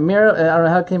 Oh wow, Miro. I don't know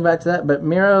how it came back to that, but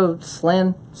Miro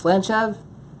Slanchev.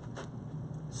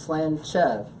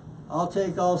 I'll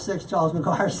take all 6, Charles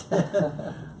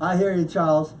McGuire. I hear you,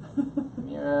 Charles.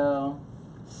 Miro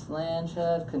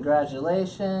Slanchev.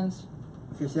 Congratulations.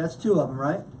 Okay, so that's 2 of them,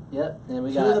 right? Yep. And we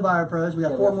 2 got of the BioPros. We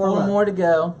got yeah, 4 more left. 4 more to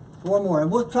go. 4 more, and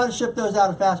we'll try to ship those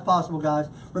out as fast as possible, guys.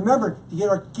 Remember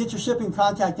to get your shipping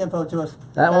contact info to us.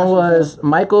 That one was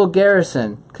Michael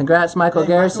Garrison. Congrats, Michael Hey,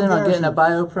 Garrison, Michael on getting a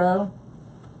Garrison. BioPro.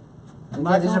 Okay,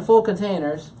 Michael? these are full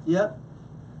containers. Yep.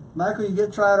 Michael, you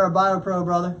get try out our BioPro,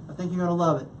 brother. I think you're going to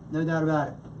love it. No doubt about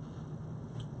it.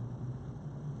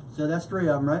 So that's 3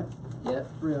 of them, right? Yep.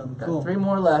 3 of them. Got Cool. 3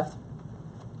 more left.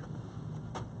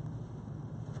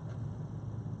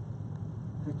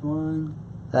 Pick one.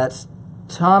 That's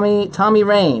Tommy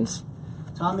Raines.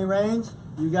 Tommy Raines,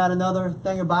 you got another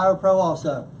thing of BioPro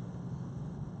also.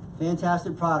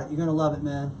 Fantastic product. You're going to love it,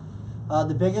 man.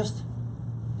 The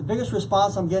biggest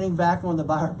response I'm getting back on the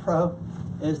BioPro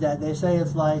is that they say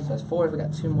it's like So that's 4. We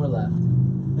got 2 more left.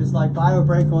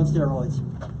 BioBreak on steroids.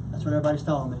 That's what everybody's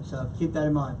telling me. So keep that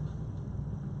in mind.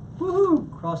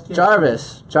 Woohoo! Cross kick.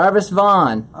 Jarvis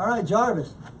Vaughn. All right,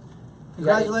 Jarvis.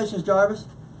 Congratulations, Jarvis.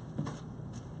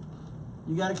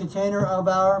 You got a container of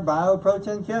our BioPro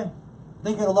 10K. I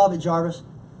think you're going to love it, Jarvis.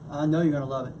 I know you're going to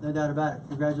love it. No doubt about it.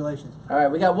 Congratulations. All right,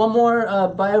 we got 1 more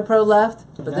BioPro left,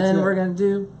 but That's then it. we're gonna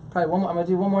do probably 1 more. I'm gonna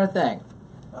do 1 more thing.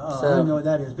 I So- don't know what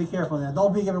that is. Be careful now.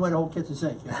 Don't be giving away the whole kitchen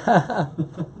sink.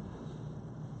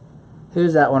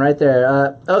 Who's that one right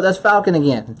there? Oh, that's Falcon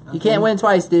again. You Okay. can't win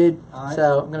twice, dude. All right.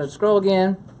 So I'm gonna scroll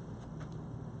again,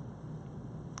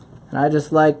 and I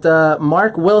just liked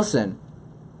Mark Wilson.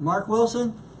 Mark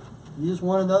Wilson, you just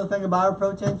won another thing of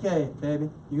BioPro 10K, baby.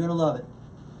 You're going to love it.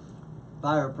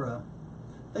 BioPro.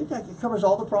 I think that covers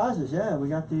all the prizes. Yeah, we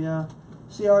got the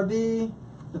CRB,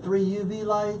 the 3 UV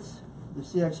lights, the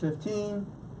CX-15,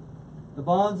 the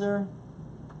Bonzer,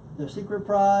 the secret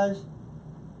prize,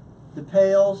 the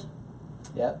pails,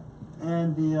 Yep.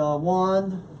 and the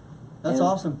wand. That's And-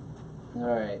 awesome. All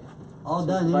right. All So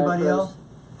done. some Anybody BioPros. else?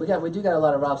 We do got a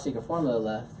lot of Rob Secret formula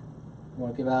left.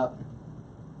 Want to give out?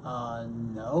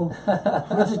 No.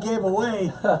 We just gave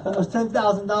away almost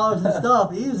 $10,000 in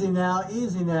stuff. Easy now.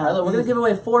 Easy now. All right, look, we're gonna give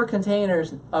away 4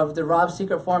 containers of the Rob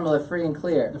Secret formula, free and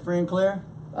clear. The free and clear?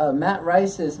 Matt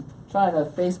Rice is trying to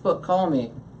Facebook call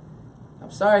me.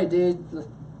 I'm sorry, dude.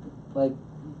 Like,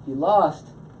 you lost.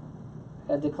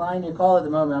 I decline your call at the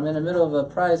moment. I'm in the middle of a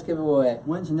prize giveaway.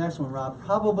 When's the next one, Rob?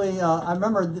 Probably, I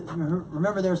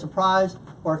remember there's a prize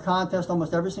or a contest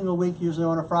almost every single week, usually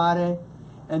on a Friday.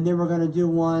 And then we're going to do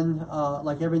one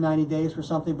like every 90 days for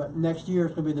something, but next year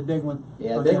it's going to be the big one.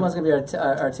 Yeah, the big one's going to be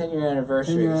our 10-year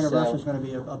anniversary. 10-year anniversary is so. going to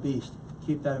be a beast.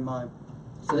 Keep that in mind.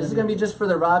 So this is going to be just for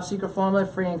the Rob Secret formula,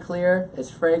 free and clear. It's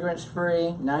fragrance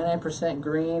free, 99%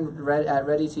 green,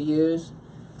 ready to use.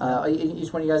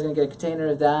 Each one of you guys is going to get a container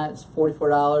of that. It's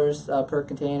 $44 per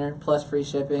container plus free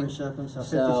shipping. Free shipping, so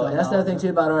So, and that's another thing too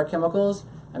about our chemicals.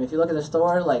 I mean, if you look at the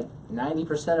store, like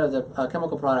 90% of the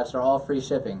chemical products are all free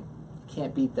shipping.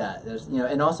 Can't beat that. There's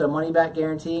and also a money back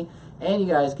guarantee. And you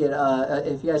guys get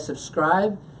if you guys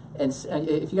subscribe. And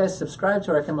if you guys subscribe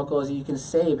to our chemicals, you can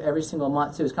save every single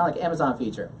month too. It's kind of like an Amazon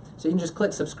feature. So you can just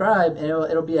click subscribe, and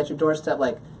it'll be at your doorstep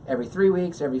like every 3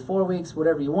 weeks, every 4 weeks,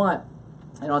 whatever you want.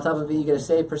 And on top of it, you get to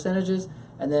save percentages,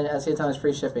 and then at the same time, it's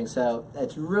free shipping. So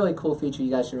it's a really cool feature.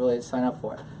 You guys should really sign up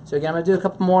for. So again, I'm gonna do a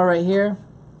couple more right here.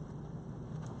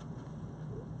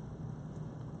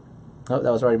 Oh,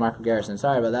 that was already Michael Garrison.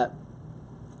 Sorry about that.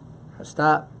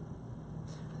 Stop.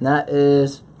 And that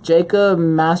is Jacob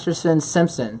Masterson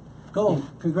Simpson. Cool.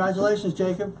 Congratulations,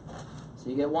 Jacob. So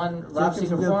you get one Rob Jacob's a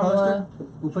Secret good formula. poster.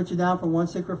 We'll put you down for 1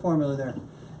 secret formula there.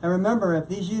 And remember, if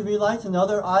these UV lights and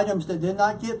other items that did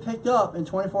not get picked up in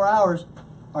 24 hours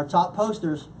are top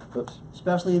posters, Oops.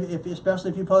 especially if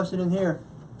you post it in here,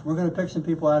 we're going to pick some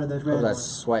people out of those Oh, random that's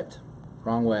ones. swiped.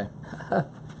 Wrong way.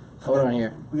 Hold on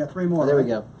here. We got 3 more. Oh, there we right?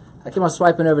 go. I keep on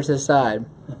swiping over to the side.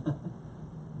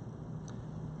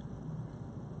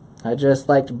 I just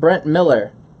liked Brent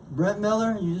Miller. Brent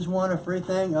Miller, you just won a free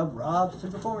thing of Rob's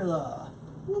Secret Formula.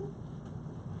 Whoop.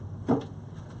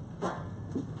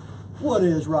 What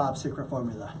is Rob's Secret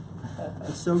Formula?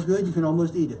 It's so good you can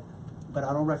almost eat it, but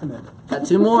I don't recommend it. Got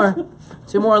 2 more.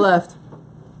 2 more left.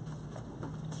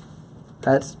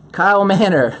 That's Kyle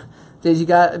Manor. Dude, you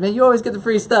got, I mean, you always get the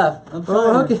free stuff. I'm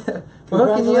We're trying. hooking you up,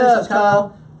 Congratulations,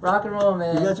 Kyle. Rock and roll,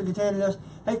 man. You got your container this.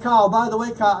 Hey, Kyle, by the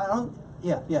way, Kyle, I don't,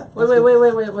 yeah. Wait. that's We good.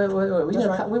 know,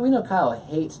 That's right. we know Kyle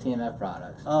hates TMF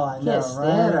products. Oh, I know, Can't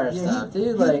stand right? our Yeah, stuff,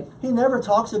 dude. he never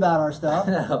talks about our stuff.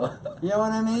 No. You know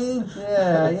what I mean?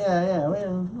 Yeah. We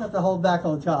don't have to hold back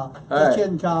on Kyle. All Just right.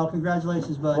 kidding, Kyle.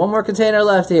 Congratulations, bud. One more container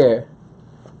left here.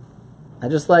 I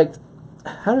just liked.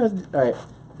 How do I? All right,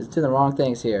 it's doing the wrong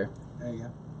things here. There you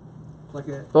go. Click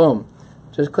it. Boom.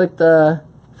 Just click the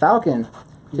Falcon.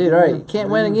 Dude, all right, you can't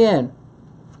win again.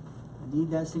 I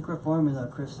need that secret formula,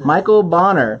 Chris said. Michael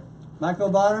Bonner. Michael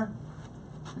Bonner,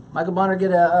 Michael Bonner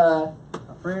get a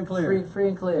free and clear. free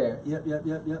and clear.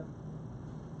 Yep.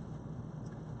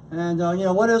 And you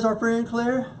know what is our free and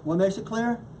clear? What makes it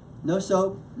clear? No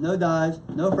soap, no dyes,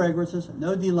 no fragrances,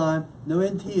 no D-lime, no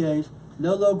NTAs,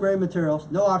 no low-grade materials,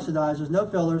 no oxidizers, no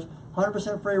fillers,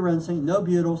 100% free rinsing, no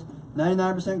butyls,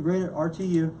 99% green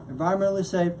RTU, environmentally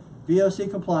safe, VOC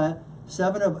compliant,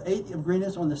 7 of 8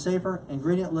 ingredients on the safer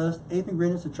ingredient list, 8th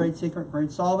ingredient is a trade secret green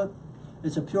solvent.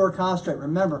 It's a pure concentrate.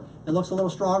 Remember, it looks a little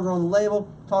stronger on the label,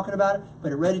 talking about it,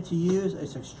 but it's ready to use.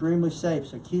 It's extremely safe,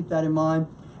 so keep that in mind.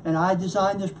 And I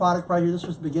designed this product right here. This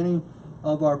was the beginning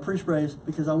of our pre-sprays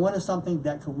because I wanted something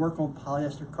that could work on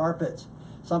polyester carpets,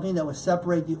 something that would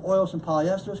separate the oils from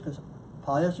polyesters because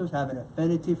polyesters have an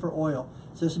affinity for oil.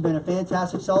 So this has been a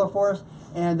fantastic seller for us.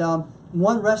 And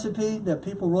one recipe that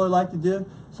people really like to do,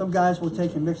 some guys will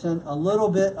take and mix in a little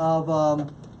bit of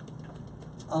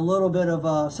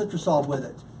Citrusol with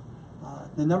it.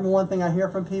 The number one thing I hear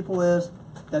from people is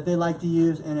that they like to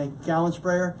use in a gallon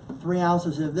sprayer 3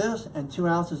 ounces of this and 2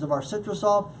 ounces of our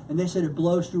Citrusol, and they said it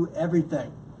blows through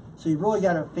everything. So you really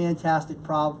got a fantastic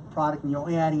product, and you're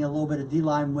only adding a little bit of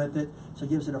D-lime with it, so it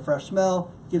gives it a fresh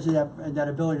smell, gives it that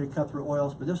ability to cut through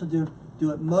oils. But this will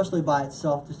do it mostly by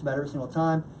itself just about every single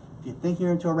time. If you think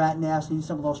you're into a rat nest, you need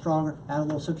something a little stronger, add a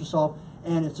little Citrusol.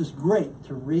 And it's just great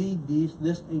to read the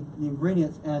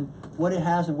ingredients and what it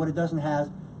has and what it doesn't have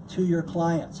to your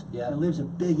clients. Yeah. It leaves a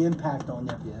big impact on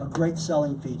them. Yeah. A great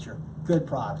selling feature. Good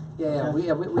product. Yeah. We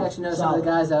actually know some of Solid. the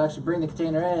guys that actually bring the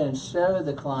container in and show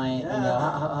the client, you know,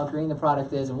 Yeah. how green the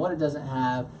product is and what it doesn't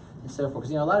have and so forth.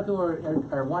 Because, you know, a lot of people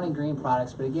are wanting green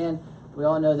products, but again, we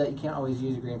all know that you can't always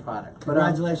use a green product. But,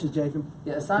 Congratulations, Jacob.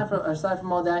 yeah, aside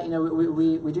from all that, you know,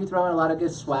 we do throw in a lot of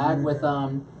good swag with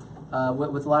a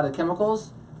lot of the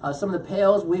chemicals. Some of the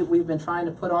pails we've been trying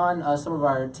to put on some of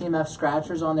our TMF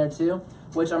scratchers on there too,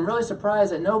 which I'm really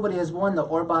surprised that nobody has won the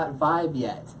Orbot Vibe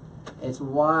yet. It's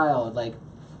wild, like,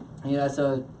 you know, it's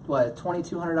a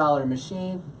 $2,200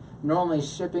 machine. Normally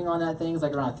shipping on that thing is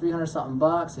like around 300 something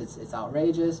bucks. It's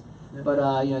outrageous, Yeah.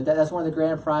 but you know that's one of the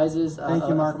grand prizes. Thank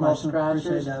you, Mark from our Wilson.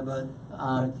 Appreciate scratchers. that,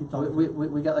 bud. Keep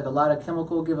talking. We got like a lot of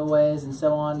chemical giveaways and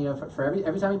so on. You know, for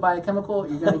every time you buy a chemical,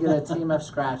 you're going to get a TMF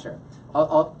scratcher.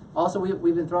 Also,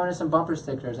 we've been throwing in some bumper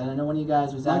stickers, and I know one of you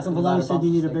guys was Michael asking Valone about said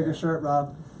you need a bumper bigger sticker. shirt,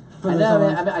 Rob. I know,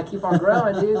 man. I mean, I keep on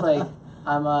growing, dude. Like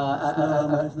No,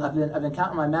 I've been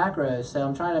counting my macros, so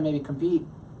I'm trying to maybe compete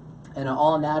in an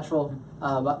all natural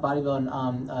bodybuilding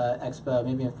expo,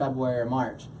 maybe in February or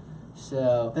March.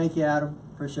 So Thank you, Adam.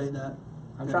 Appreciate that.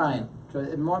 I'm Good. trying.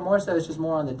 More so, it's just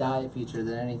more on the diet feature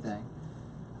than anything.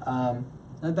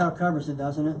 That about covers it,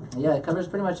 doesn't it? Yeah, it covers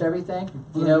pretty much everything.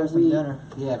 We're You gonna know, get some dinner.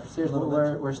 yeah, seriously, A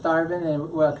little we're starving,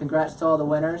 and well, congrats to all the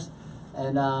winners.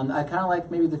 And I kind of like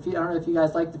maybe I don't know if you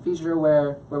guys like the feature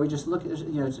where we just look at,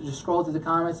 you know, just scroll through the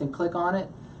comments and click on it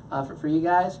for you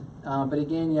guys. But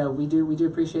again, you know, we do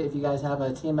appreciate if you guys have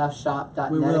a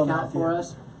tmfshop.net We will, account for Matthew.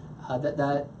 us.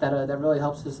 That really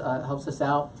helps us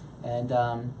out. And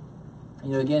you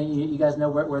know, again, you guys know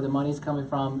where the money's coming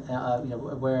from. You know,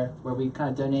 where we kind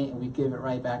of donate and we give it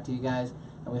right back to you guys.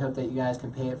 And we hope that you guys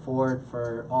can pay it forward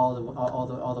for all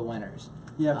the winners.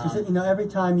 Yeah, because you know, every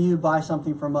time you buy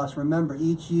something from us, remember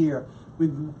each year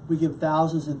we give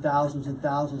thousands and thousands and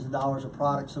thousands of dollars of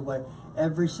products away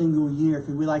every single year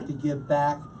because we like to give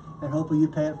back, and hopefully you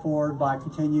pay it forward by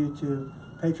continue to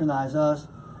patronize us,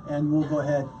 and we'll go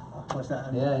ahead. What's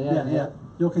that? Yeah.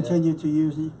 you'll continue to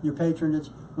use your patronage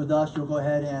with us. You'll go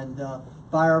ahead and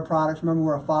buy our products. Remember,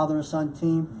 we're a father and son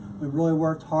team. We've really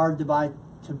worked hard to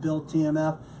build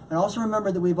TMF. And also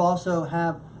remember that we've also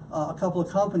have a couple of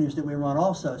companies that we run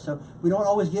also. So we don't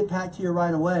always get back to you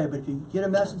right away, but if you get a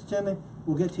message to me,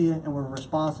 we'll get to you, and we're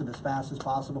responsive as fast as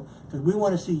possible, because we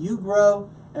want to see you grow,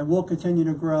 and we'll continue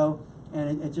to grow.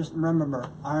 And it just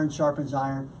remember, iron sharpens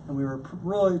iron, and we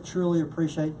really, truly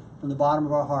appreciate from the bottom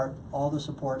of our heart all the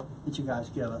support that you guys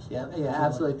give us. Yeah,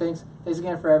 absolutely. Thanks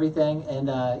again for everything. And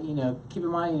you know, keep in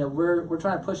mind, you know, we're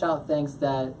trying to push out things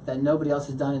that nobody else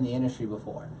has done in the industry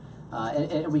before,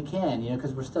 and we can, you know,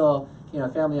 because we're still, you know, a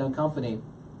family-owned company,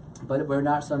 but we're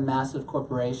not some massive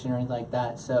corporation or anything like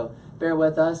that. So bear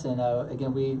with us, and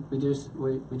again, we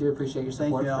do appreciate your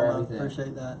support Thank you, for Alma. everything.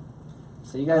 Appreciate that.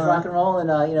 So you guys rock and roll, and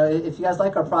you know, if you guys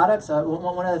like our products,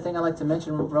 one other thing I'd like to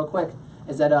mention real quick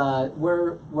is that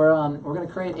we're going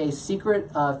to create a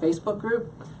secret Facebook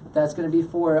group that's going to be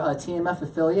for TMF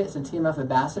affiliates and TMF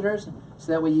ambassadors,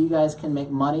 so that way you guys can make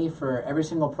money for every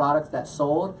single product that's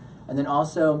sold, and then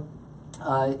also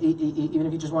even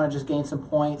if you just want to just gain some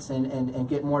points and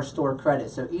get more store credit.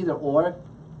 So either or,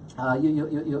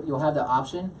 you'll have the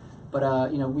option.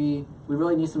 But you know, we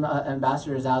really need some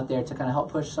ambassadors out there to kind of help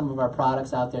push some of our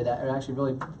products out there that are actually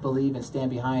really believe and stand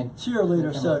behind.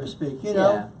 Cheerleaders, so to speak. You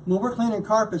know, Yeah. when we're cleaning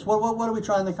carpets, what are we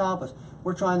trying to accomplish?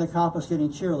 We're trying to accomplish getting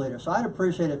cheerleaders. So I'd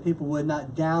appreciate if people would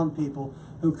not down people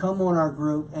who come on our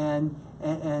group and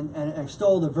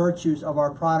extol the virtues of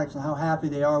our products and how happy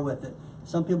they are with it.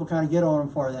 Some people kind of get on them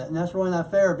for that, and that's really not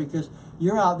fair, because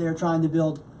you're out there trying to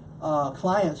build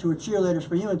clients who are cheerleaders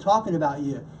for you and talking about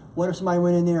you. What if somebody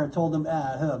went in there and told them,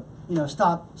 you know,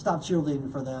 stop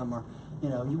cheerleading for them, or, you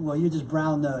know, you just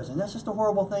brown nose, and that's just a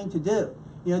horrible thing to do.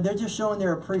 You know, they're just showing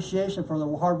their appreciation for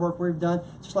the hard work we've done,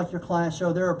 just like your clients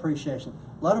show their appreciation.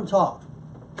 Let them talk.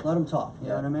 Let them talk. You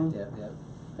know what I mean? Yeah.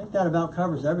 I think that about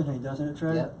covers everything, doesn't it,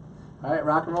 Trey? Yep. All right,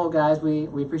 rock and roll, guys. We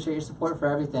appreciate your support for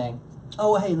everything.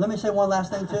 Oh, hey, let me say one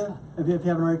last thing, too, if you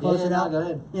haven't already closed it out. Go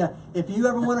ahead. Yeah, if you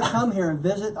ever want to come here and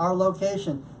visit our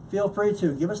location, feel free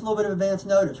to. Give us a little bit of advance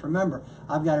notice. Remember,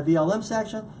 I've got a VLM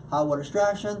section, hot water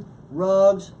extraction,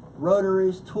 rugs,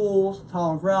 rotaries, tools,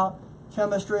 tile and grout,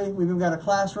 chemistry. We've even got a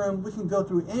classroom. We can go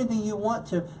through anything you want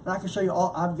to, and I can show you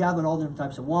all. I've gathered all different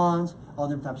types of wands, all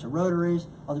different types of rotaries,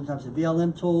 all different types of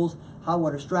VLM tools, hot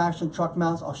water extraction, truck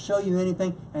mounts. I'll show you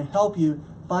anything and help you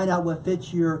find out what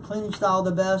fits your cleaning style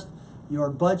the best, your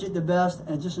budget the best,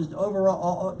 and just as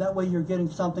overall, that way you're getting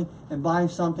something and buying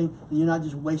something, and you're not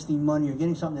just wasting money. You're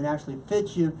getting something that actually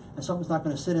fits you, and something's not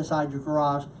going to sit inside your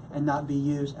garage and not be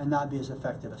used and not be as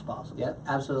effective as possible. Yep,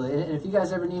 absolutely. And if you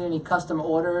guys ever need any custom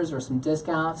orders or some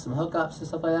discounts, some hookups and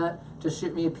stuff like that, just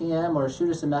shoot me a PM or shoot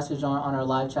us a message on our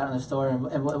live chat on the store,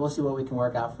 and we'll see what we can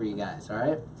work out for you guys, all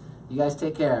right? You guys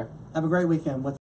take care. Have a great weekend.